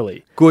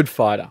 Literally. Good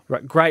fighter.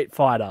 Right, great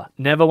fighter.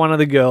 Never one of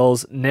the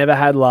girls. Never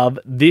had love.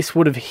 This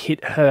would have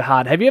hit her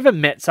hard. Have you ever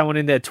met someone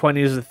in their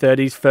 20s or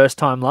 30s, first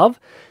time love?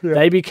 Yeah.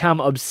 They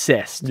become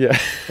obsessed. Yeah.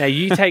 Now,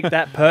 you take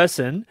that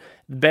person,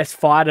 the best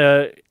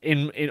fighter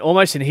in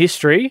almost in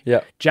history.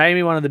 Yeah.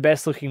 Jaime, one of the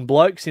best looking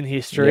blokes in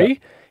history.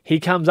 Yeah. He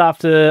comes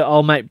after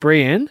old mate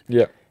Brienne.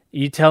 Yeah.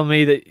 You tell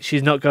me that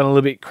she's not gone a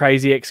little bit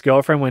crazy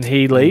ex-girlfriend when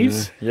he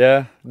leaves.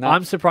 Yeah. No.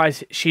 I'm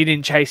surprised she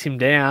didn't chase him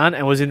down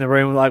and was in the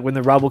room like when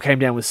the rubble came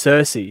down with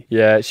Cersei.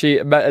 Yeah,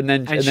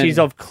 and she's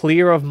of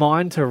clear of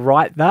mind to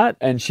write that.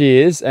 And she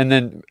is, and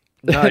then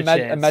no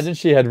imagine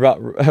she had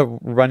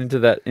run into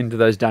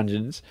those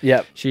dungeons.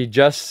 Yep. She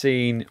just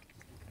seen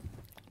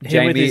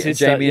Jaime and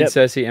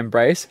Cersei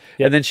embrace,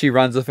 and then she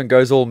runs off and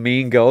goes all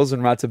Mean Girls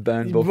and writes a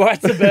burn book.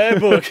 Writes a burn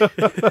book.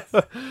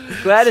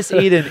 Gladys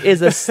Eden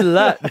is a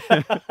slut.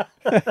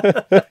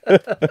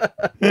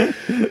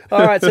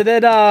 All right, so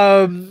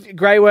then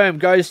Grey Worm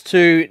goes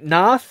to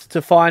Narth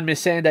to find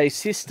Missandei's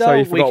sister.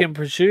 So we can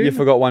presume. You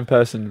forgot one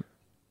person.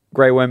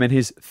 Grey Worm and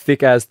his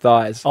thick as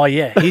thighs. Oh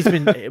yeah, he's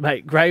been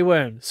mate. Grey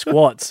Worm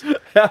squats,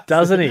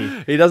 doesn't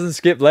he? He doesn't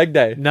skip leg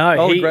day.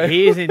 No,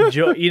 he is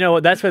enjoy. You know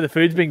what? That's where the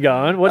food's been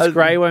going. What's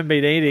Grey Worm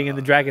been eating, and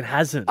the dragon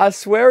hasn't? I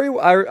swear he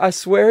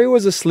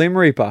was a Slim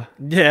Reaper.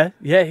 Yeah,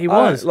 he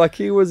was. Like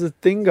he was a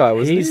thin guy,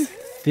 wasn't he? He's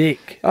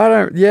thick. I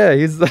don't. Yeah,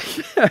 he's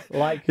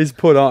like he's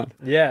put on.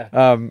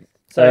 Yeah.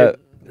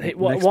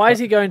 Why is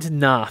he going to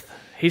Narth?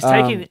 He's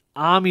taking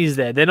armies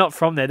there. They're not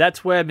from there.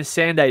 That's where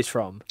Missandei's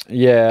from.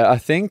 Yeah, I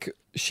think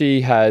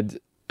she had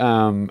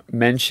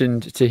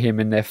mentioned to him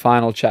in their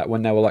final chat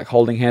when they were like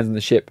holding hands on the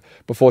ship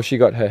before she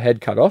got her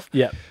head cut off.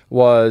 Yeah,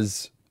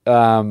 was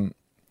that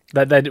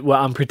they were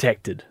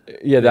unprotected.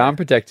 Yeah, they're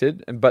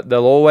unprotected, but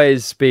they'll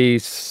always be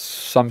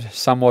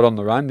somewhat on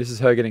the run. This is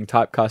her getting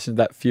typecast into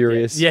that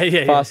furious,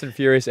 Fast and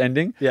Furious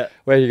ending. Yeah,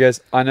 where he goes,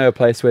 "I know a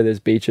place where there's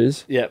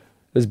beaches. Yeah,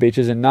 there's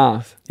beaches in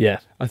Narth. Yeah,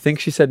 I think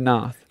she said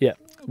Narth. Yeah."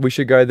 We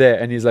should go there.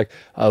 And he's like,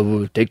 I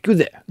will take you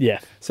there. Yeah.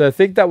 So I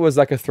think that was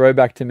like a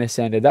throwback to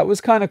Missandei. That was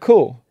kind of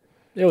cool.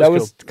 That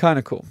was kind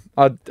of cool.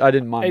 I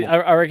didn't mind that.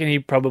 I reckon he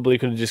probably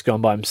could have just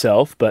gone by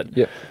himself, but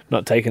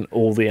not taken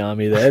all the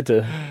army there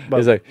to...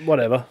 He's like,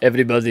 whatever.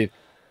 Everybody,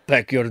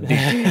 pack your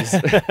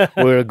dishes.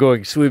 We're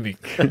going swimming.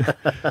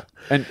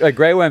 And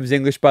Grey Worm's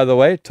English, by the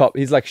way, top.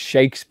 He's like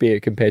Shakespeare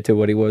compared to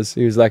what he was.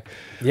 He was like...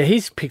 Yeah,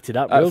 he's picked it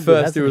up real good.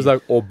 At first, he was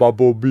like, oh,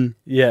 Bumblebee.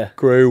 Yeah.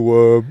 Grey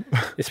Worm.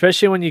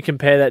 Especially when you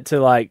compare that to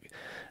like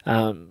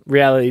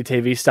reality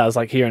TV stars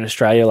like here in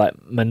Australia, like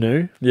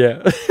Manu.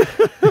 Yeah.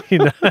 You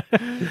know?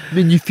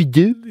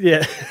 Magnifique.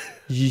 Yeah.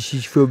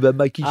 She's from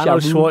Mikey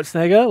Arnold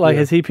Schwarzenegger. Like,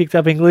 has he picked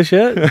up English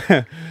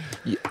yet?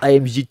 I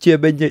am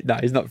the No,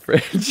 he's not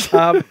French.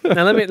 Now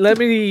let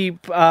me,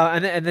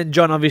 and then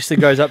John obviously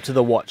goes up to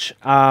the Watch.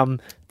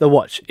 The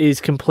Watch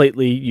is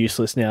completely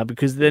useless now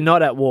because they're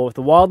not at war with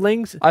the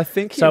Wildlings. I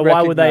think so.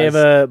 Why would they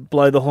ever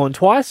blow the horn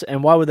twice,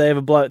 and why would they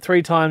ever blow it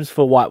 3 times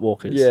for White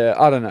Walkers? Yeah,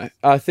 I don't know.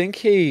 I think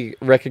he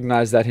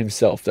recognized that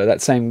himself, though.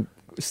 That same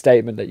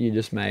statement that you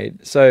just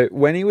made. So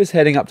when he was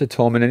heading up to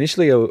Tormund,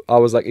 initially I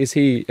was like, is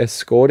he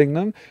escorting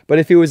them? But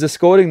if he was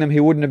escorting them, he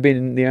wouldn't have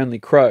been the only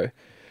crow.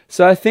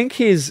 So I think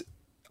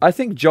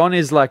John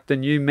is like the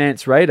new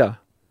Mance Rayder,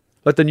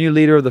 like the new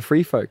leader of the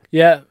Free Folk.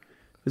 Yeah.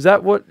 Is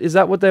that what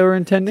they were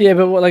intending? Yeah,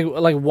 but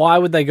like why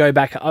would they go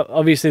back?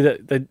 Obviously,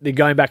 they're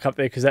going back up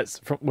there because that's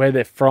where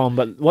they're from.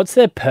 But what's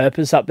their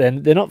purpose up there?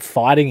 They're not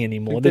fighting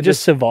anymore. They're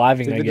just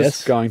surviving, I guess.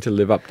 Just going to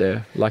live up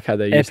there like how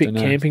they used to know.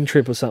 Epic camping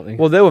trip or something.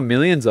 Well, there were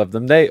millions of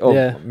them.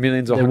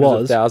 Millions or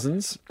hundreds of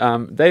thousands.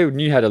 They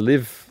knew how to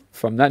live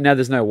from that. Now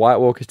there's no White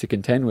Walkers to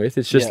contend with.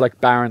 It's just like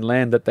barren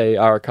land that they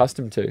are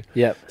accustomed to.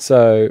 Yep.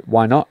 So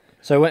why not?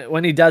 So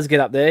when he does get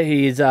up there,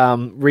 he is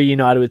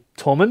reunited with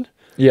Tormund.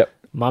 Yep.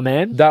 My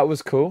man. That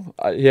was cool.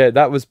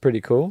 That was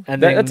pretty cool.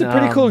 And that's a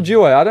pretty cool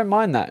duo. I don't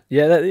mind that.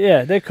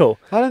 Yeah, they're cool.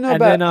 I don't know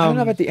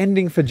about the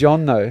ending for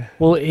John though.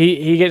 Well,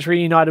 he gets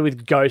reunited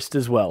with Ghost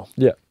as well.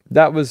 Yeah.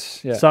 That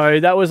was So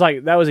that was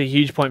a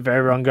huge point for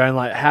everyone going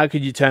like, how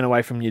could you turn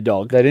away from your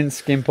dog? They didn't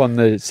skimp on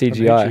the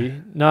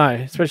CGI. No,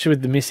 especially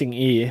with the missing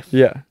ear.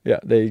 Yeah.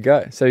 There you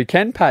go. So you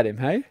can pat him,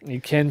 hey?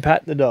 You can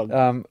pat the dog.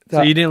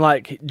 So you didn't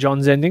like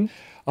John's ending?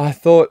 I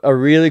thought a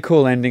really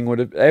cool ending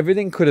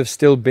everything could have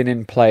still been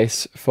in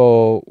place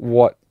for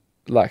what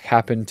like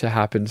happened to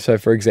happen. So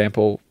for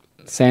example,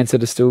 Sansa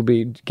to still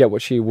get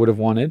what she would have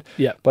wanted.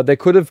 Yeah. But they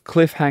could have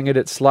cliffhanged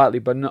it slightly,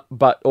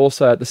 but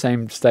also at the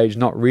same stage,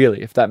 not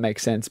really, if that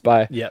makes sense.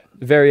 By Yeah.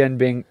 the very end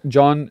being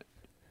John,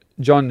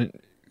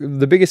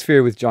 the biggest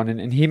fear with John,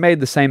 and he made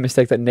the same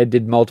mistake that Ned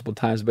did multiple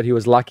times, but he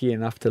was lucky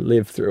enough to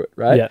live through it,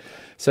 right? Yeah.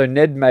 So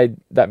Ned made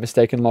that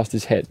mistake and lost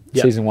his head,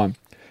 Yeah. season 1.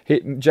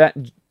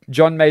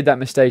 John made that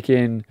mistake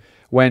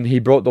when he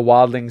brought the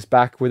wildlings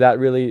back without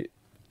really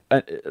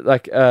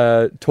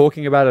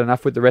talking about it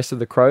enough with the rest of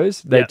the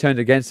crows. They Yeah. turned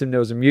against him. There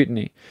was a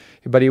mutiny,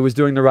 but he was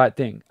doing the right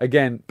thing.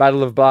 Again,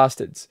 Battle of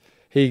Bastards.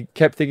 He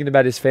kept thinking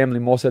about his family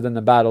more so than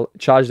the battle,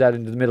 charged out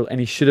into the middle, and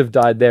he should have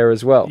died there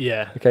as well.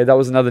 Yeah. Okay, that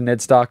was another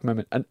Ned Stark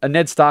moment. A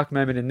Ned Stark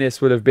moment in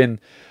this would have been,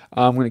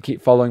 I'm going to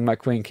keep following my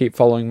queen, keep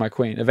following my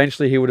queen.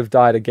 Eventually, he would have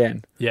died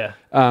again. Yeah.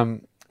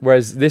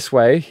 Whereas this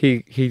way,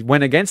 he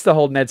went against the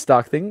whole Ned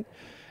Stark thing,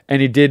 and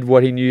he did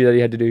what he knew that he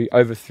had to do,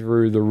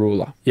 overthrew the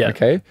ruler. Yeah.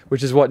 Okay,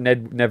 which is what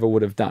Ned never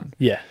would have done.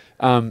 Yeah.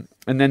 And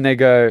then they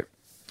go,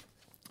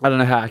 I don't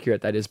know how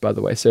accurate that is, by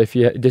the way. So if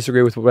you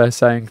disagree with what we're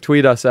saying,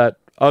 tweet us at,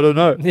 I don't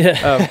know.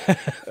 Yeah.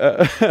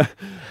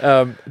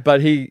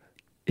 But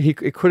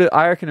it could have,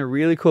 I reckon a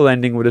really cool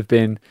ending would have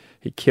been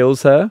he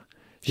kills her,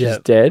 she's Yeah.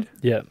 dead.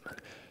 Yeah.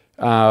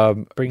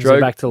 Brings Dro- her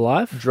back to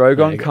life. There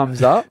Drogon you go.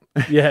 comes up.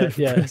 Yeah.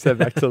 Yeah. Brings her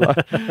back to life.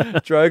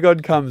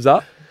 Drogon comes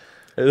up.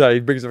 No, he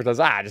brings her back to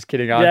life. Just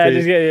kidding, Yeah.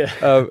 auntie.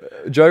 Yeah.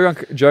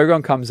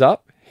 Drogon comes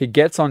up. He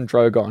gets on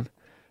Drogon.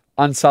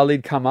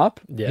 Unsullied come up.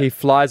 Yeah. He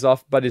flies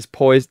off, but is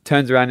poised,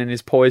 turns around and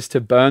is poised to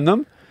burn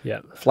them.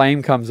 Yeah.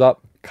 Flame comes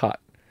up, cut.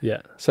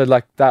 Yeah. So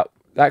like that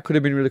could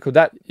have been really cool.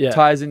 That Yeah.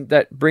 ties in,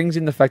 that brings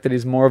in the fact that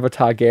he's more of a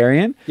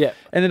Targaryen. Yeah.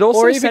 And it also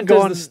Or even centers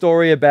gone- the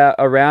story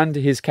around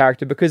his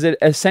character, because it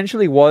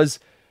essentially was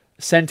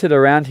centered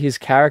around his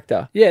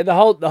character. Yeah. The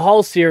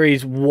whole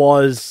series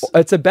was.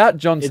 It's about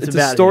Jon. It's a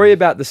about story him.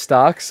 about the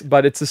Starks,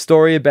 but it's a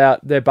story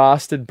about their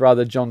bastard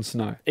brother Jon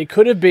Snow. It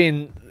could have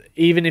been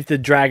even if the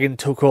dragon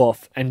took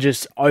off and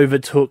just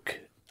overtook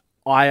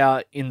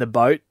Arya in the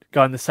boat,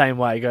 going the same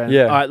way. Going,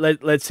 Yeah. all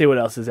right, let's see what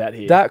else is out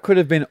here. That could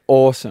have been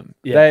awesome.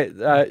 Yeah.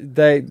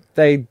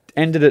 They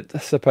ended it, I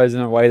suppose, in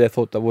a way they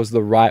thought that was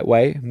the right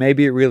way.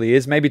 Maybe it really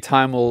is. Maybe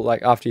time will,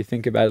 like, after you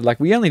think about it, like,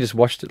 we only just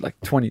watched it like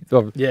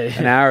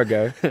an hour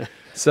ago.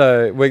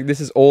 So this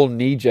is all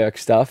knee-jerk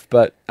stuff,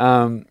 but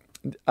I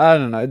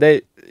don't know.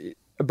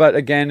 But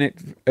again,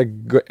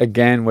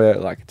 we're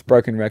like, it's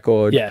broken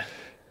record. Yeah.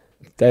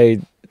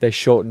 They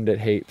shortened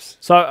it heaps.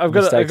 So I've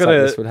got Mistakes like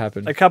this would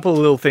happen. a couple of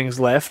little things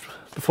left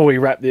before we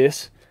wrap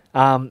this.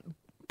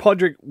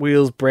 Podrick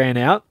wheels Bran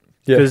out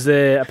Yeah. because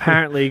they're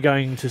apparently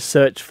going to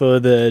search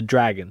for the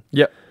dragon.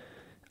 Yep.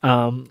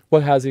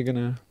 How's he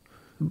gonna?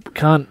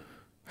 Can't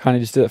Can't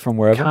he just do it from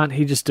wherever? Can't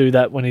he just do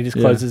that when he just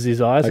Yeah. closes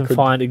his eyes I and could-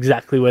 find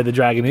exactly where the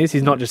dragon is?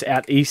 He's not just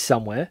out east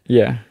somewhere.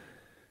 Yeah.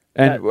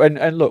 And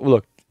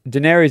look,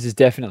 Daenerys is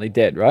definitely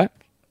dead, right?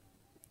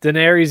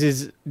 Daenerys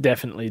is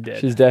definitely dead.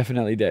 She's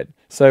definitely dead.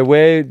 So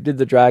where did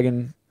the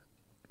dragon?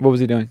 What was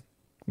he doing?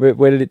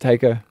 Where did it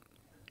take her?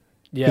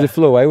 Because yeah, it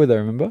flew away with her.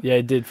 Remember? yeah,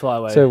 it did fly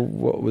away. So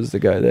what was the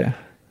go there?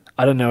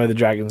 I don't know where the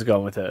dragon's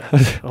gone with her.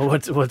 Or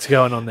what's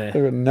going on there? I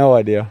got no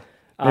idea.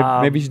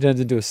 Maybe Um, she turns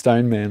into a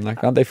stone man.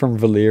 Like, aren't they from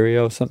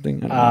Valyria or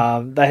something? I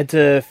don't know. They had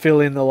to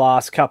fill in the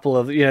last couple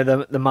of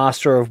the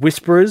Master of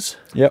Whisperers.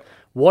 Yep.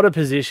 What a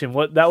position!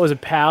 That was a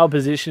power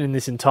position in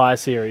this entire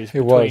series It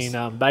between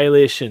was.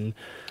 Baelish and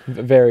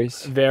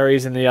Varies.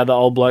 Varys and the other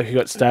old bloke who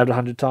got stabbed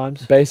 100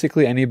 times.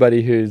 Basically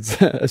anybody who's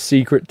a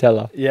secret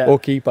teller Yeah. or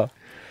keeper.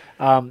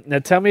 Now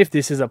tell me if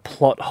this is a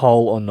plot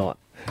hole or not.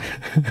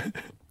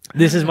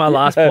 This is my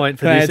last point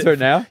for Can I this. answer it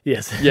now?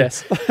 Yes.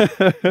 Yes.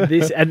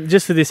 This and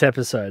just for this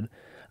episode.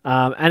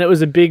 And it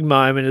was a big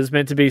moment. It was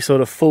meant to be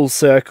sort of full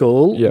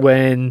circle Yeah.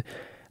 when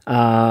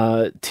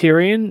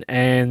Tyrion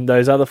and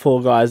those other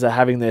four guys are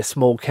having their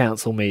small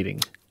council meeting.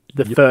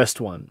 The first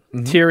one.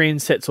 Tyrion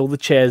sets all the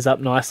chairs up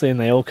nicely and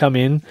they all come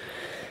in.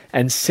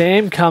 And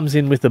Sam comes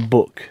in with a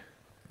book.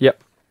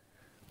 Yep.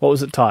 What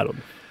was it titled?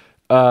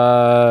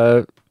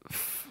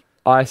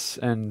 Ice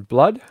and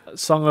Blood.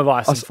 Song of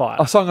Ice and Fire.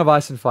 A Song of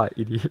Ice and Fire,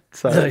 idiot.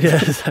 So,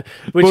 Yes.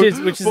 which is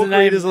the name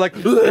readers are like,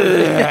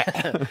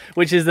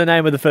 which is the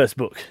name of the first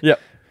book. yep.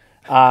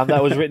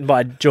 That was written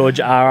by George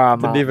R.R.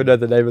 Didn't Martin. even know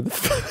the name of the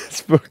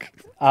first book.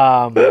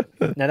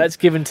 Now that's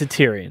given to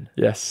Tyrion.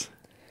 Yes.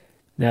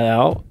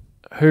 Now,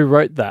 who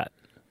wrote that?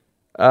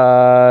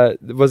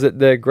 Was it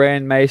the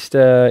Grand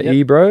Maester Yep.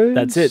 Ebro?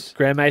 That's it.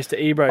 Grand Maester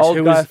Ebros, Old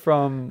who guy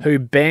from. who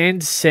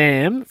banned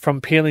Sam from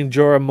peeling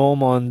Jorah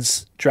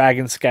Mormont's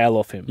dragon scale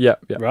off him.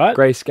 Yep. Right?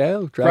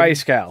 Grayscale?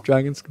 Grayscale.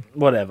 Dragon.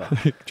 Whatever.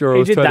 Jorah He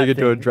was did turning that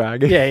into a thing.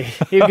 dragon. Yeah,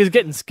 he was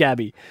getting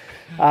scabby.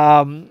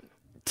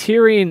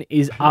 Tyrion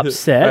is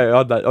upset. Hey,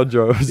 on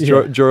Jorah,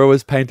 Yeah. Jorah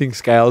was painting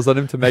scales on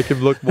him to make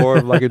him look more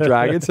of like a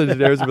dragon. So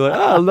Daenerys would be like,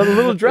 "Ah,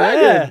 little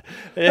dragon.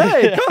 Yeah.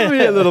 Hey, come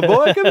here, little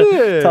boy. Come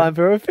here." Time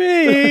for a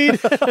feed.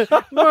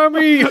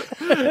 Mommy.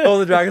 All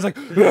the dragons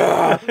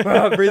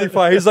like breathing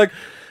fire. He's like,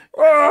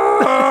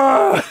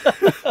 "Ah."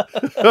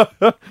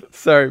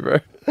 Sorry, bro.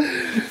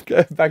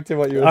 Go back to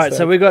what you were All right, saying.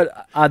 so we got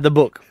the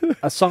book,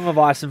 A Song of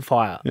Ice and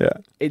Fire. Yeah.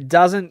 It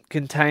doesn't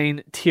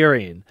contain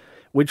Tyrion,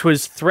 which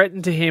was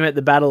threatened to him at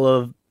the Battle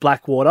of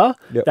Blackwater,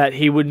 Yep. that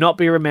he would not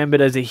be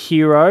remembered as a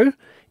hero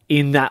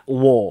in that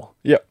war.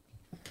 Yep.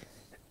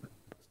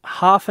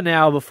 Half an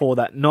hour before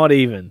that, not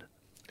even,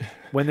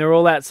 when they're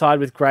all outside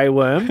with Grey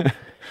Worm,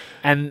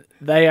 and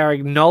they are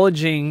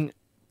acknowledging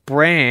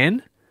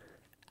Bran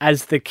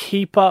as the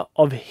keeper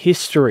of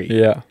history.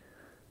 Yeah.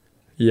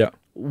 Yeah.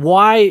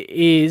 Why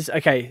is...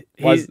 Okay,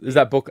 Why is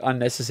that book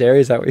unnecessary?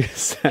 Is that what you're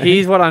saying?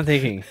 here's what I'm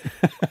thinking.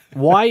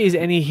 Why is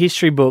any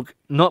history book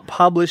not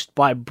published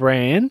by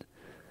Bran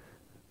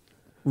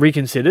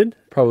reconsidered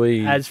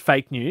Probably. as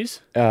fake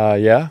news?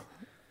 Yeah.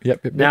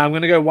 Yep. Now, I'm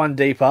going to go one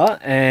deeper,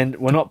 and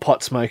we're not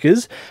pot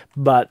smokers,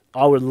 but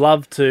I would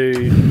love to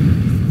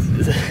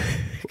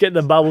get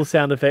the bubble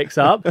sound effects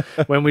up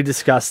when we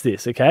discuss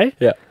this, okay?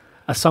 Yeah.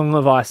 A Song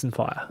of Ice and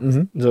Fire.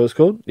 Mm-hmm. Is that what it's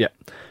called? Yeah.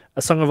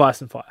 A Song of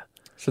Ice and Fire.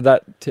 So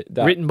that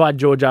Written by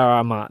George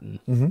R.R.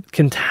 Martin.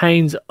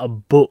 Contains a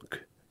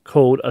book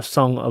called A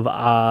Song of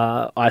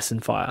Ice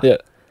and Fire. Yeah.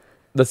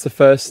 That's the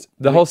first.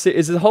 The whole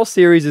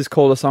series is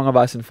called A Song of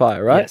Ice and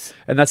Fire, right? Yes.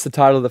 And that's the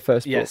title of the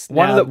first Yes. book.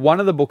 Now- One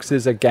of the books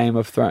is A Game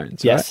of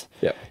Thrones. Yes.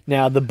 Right? Yep.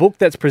 Now, the book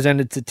that's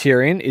presented to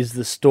Tyrion is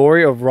the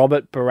story of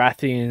Robert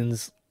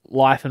Baratheon's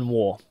life and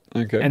war,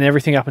 Okay. and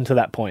everything up until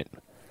that point.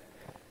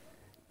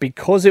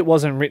 Because it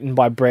wasn't written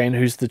by Bran,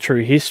 who's the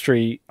true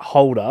history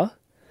holder,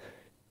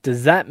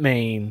 does that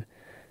mean...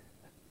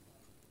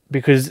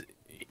 Because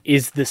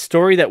is the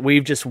story that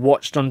we've just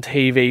watched on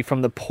TV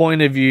from the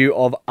point of view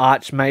of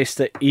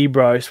Archmaester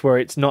Ebrose, where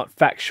it's not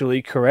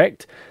factually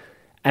correct,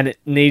 and it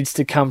needs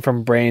to come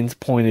from Bran's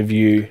point of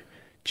view?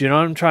 Do you know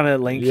what I'm trying to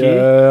link Yeah,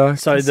 here? I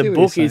So can see the what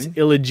book you're is saying.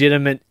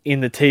 illegitimate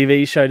in the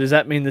TV show. Does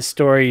that mean the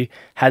story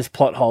has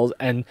plot holes?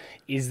 And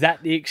is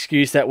that the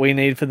excuse that we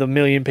need for the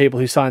million people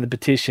who signed the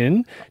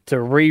petition to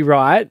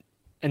rewrite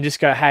and just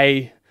go,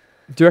 hey...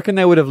 Do you reckon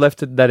they would have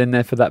left that in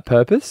there for that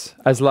purpose?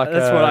 As like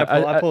That's what I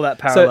pull. I pull that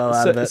so- parallel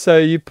out so, of it. So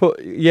you put,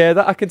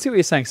 I can see what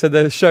you're saying. So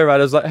the show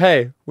writer's like,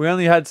 hey, we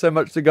only had so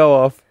much to go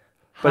off,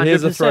 but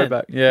here's a 100%.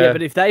 throwback. Yeah.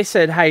 But if they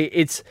said, hey,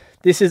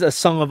 this is A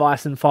Song of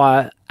Ice and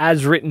Fire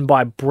as written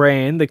by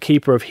Bran, the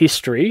keeper of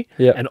history,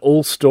 Yeah. and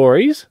all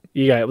stories,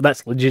 you go, well,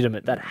 that's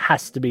legitimate. That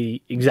has to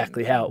be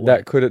exactly how it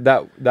works.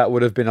 that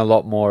would have been a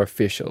lot more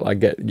official. I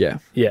get, yeah.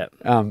 Yeah.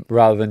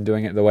 Rather than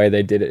doing it the way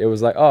they did it, it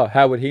was like, oh,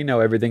 how would he know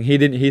everything?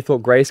 He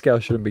thought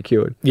grayscale shouldn't be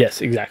cured.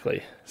 Yes,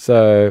 exactly.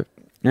 So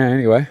yeah.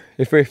 Anyway,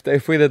 if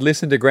we'd had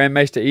listened to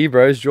Grandmaster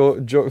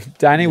Ebrose,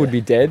 Danny would be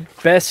dead.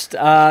 Best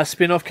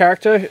spin-off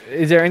character?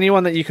 Is there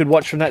anyone that you could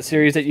watch from that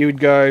series that you would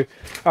go,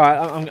 all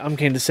right, I'm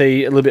keen to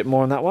see a little bit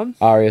more on that one?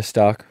 Arya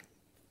Stark.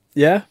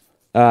 Yeah.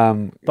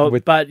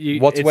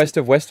 What's it's- west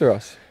of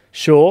Westeros?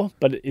 Sure,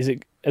 but is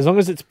it, as long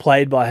as it's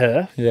played by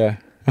her? Yeah.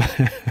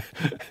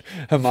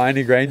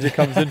 Hermione Granger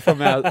comes in from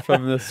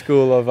the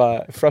school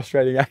of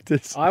frustrating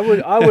actors. I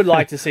would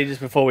like to see, just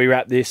before we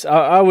wrap this,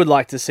 I would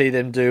like to see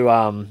them do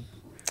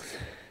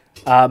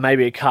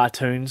maybe a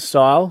cartoon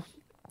style.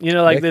 You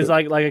know, like They there's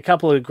could. like a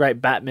couple of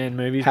great Batman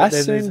movies. How but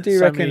then soon there's do you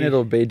so reckon many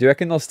it'll be? Do you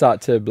reckon they'll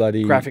start to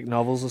bloody graphic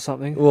novels or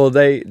something? Well,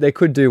 they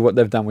could do what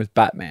they've done with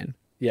Batman.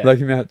 Yeah. Like,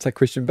 you know, it's like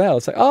Christian Bale.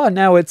 It's like, oh,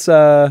 now it's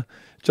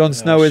Jon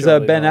Snow is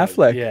surely Ben not.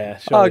 Affleck. Yeah,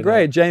 Oh, surely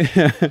great. Jamie.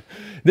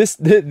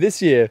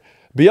 this year,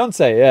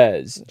 Beyonce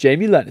as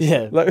Jamie Lannister.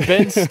 Yeah, Like,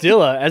 Ben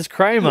Stiller as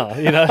Kramer.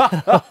 You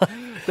know,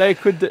 they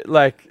could do,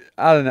 like,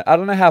 I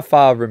don't know how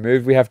far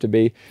removed we have to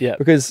be. Yeah.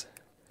 Because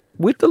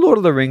with the Lord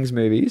of the Rings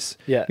movies,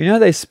 Yeah. you know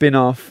they spin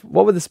off.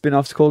 What were the spin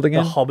offs called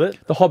again? The Hobbit.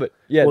 The Hobbit.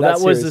 Yeah, Well,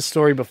 that was the series.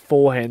 story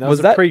beforehand. That was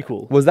a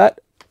prequel. Was that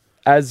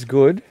as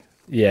good?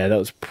 Yeah, that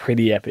was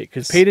pretty epic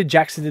because Peter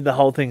Jackson did the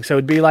whole thing. So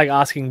it'd be like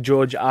asking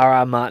George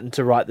R.R. Martin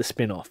to write the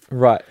spin-off.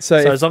 Right.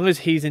 So, So if- as long as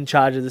he's in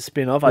charge of the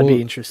spin-off, I'd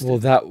be interested.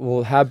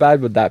 Well, how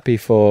bad would that be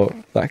for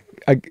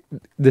like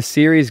the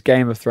series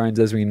Game of Thrones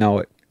as we know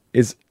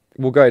it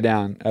will go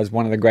down as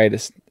one of the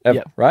greatest ever,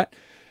 Yep. right?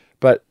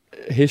 But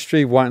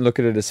history won't look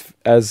at it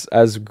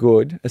as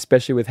good,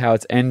 especially with how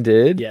it's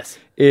ended. Yes.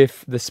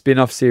 If the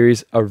spin-off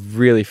series are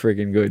really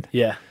friggin' good,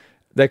 Yeah.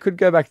 they could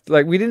go back.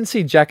 Like, we didn't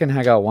see Jack and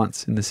Hagar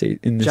once in the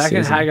season. Jack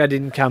and Hagar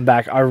didn't come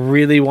back. I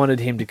really wanted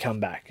him to come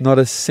back. Not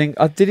a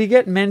single. Did he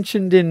get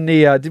mentioned in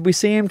the? Did we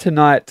see him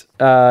tonight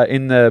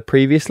in the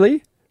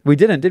previously? We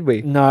didn't, did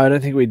we? No, I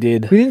don't think we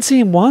did. We didn't see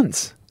him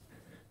once.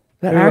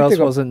 That Who actor else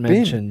got wasn't binned.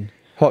 mentioned?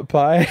 Hot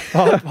Pie.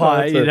 Hot Pie,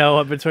 That's you it. know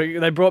what?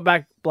 They brought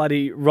back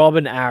bloody Rob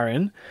and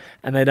Aaron,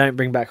 and they don't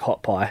bring back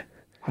Hot Pie.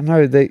 I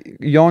know.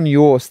 Jon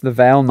Yorst, the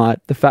Vale Knight,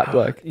 the fat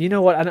bloke. You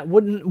know what? And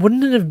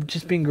wouldn't it have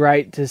just been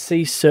great to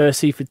see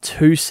Cersei for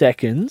 2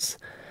 seconds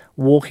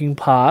walking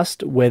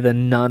past where the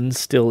nun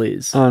still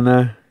is, Oh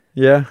no.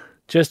 Yeah.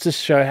 just to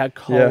show how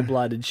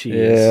cold-blooded she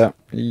is. Yeah.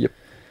 Yep.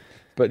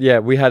 But yeah,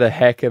 we had a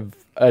heck of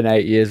an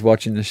 8 years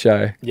watching the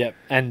show. Yep.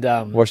 And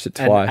Watched it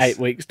and twice. 8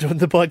 weeks doing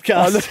the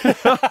podcast.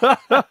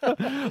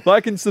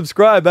 Like and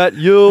subscribe at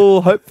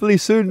you'll hopefully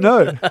soon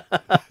know.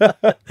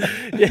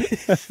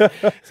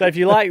 So if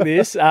you like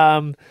this,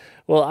 well,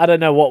 Well, I don't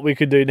know what we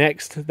could do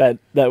next that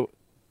you'd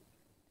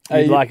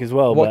like as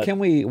well. What but can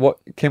we? You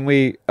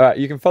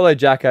can follow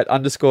Jack at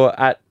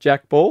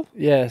Jack Ball.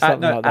 yeah,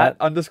 something like that.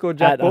 @_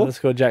 Jack Ball.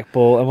 @_ Jack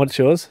Ball. And what's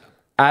yours?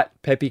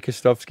 Pepe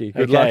Kostovsky.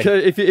 Good Okay. luck.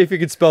 If you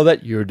could spell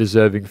that, you're a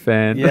deserving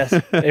fan. Yes.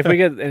 If we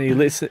get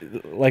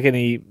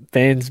any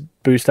fans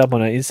boost up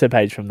on our Insta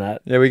page from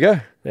that, There we go.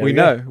 There we we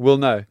go. know. We'll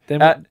know.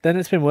 then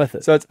it's been worth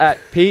it. So it's at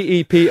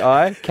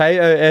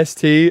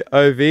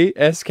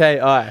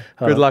PEPIKOSTOVSKI.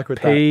 Good luck with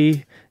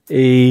that.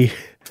 PEPI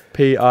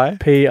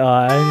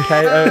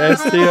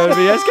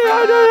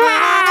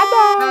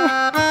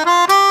PIKOSTOVSKI.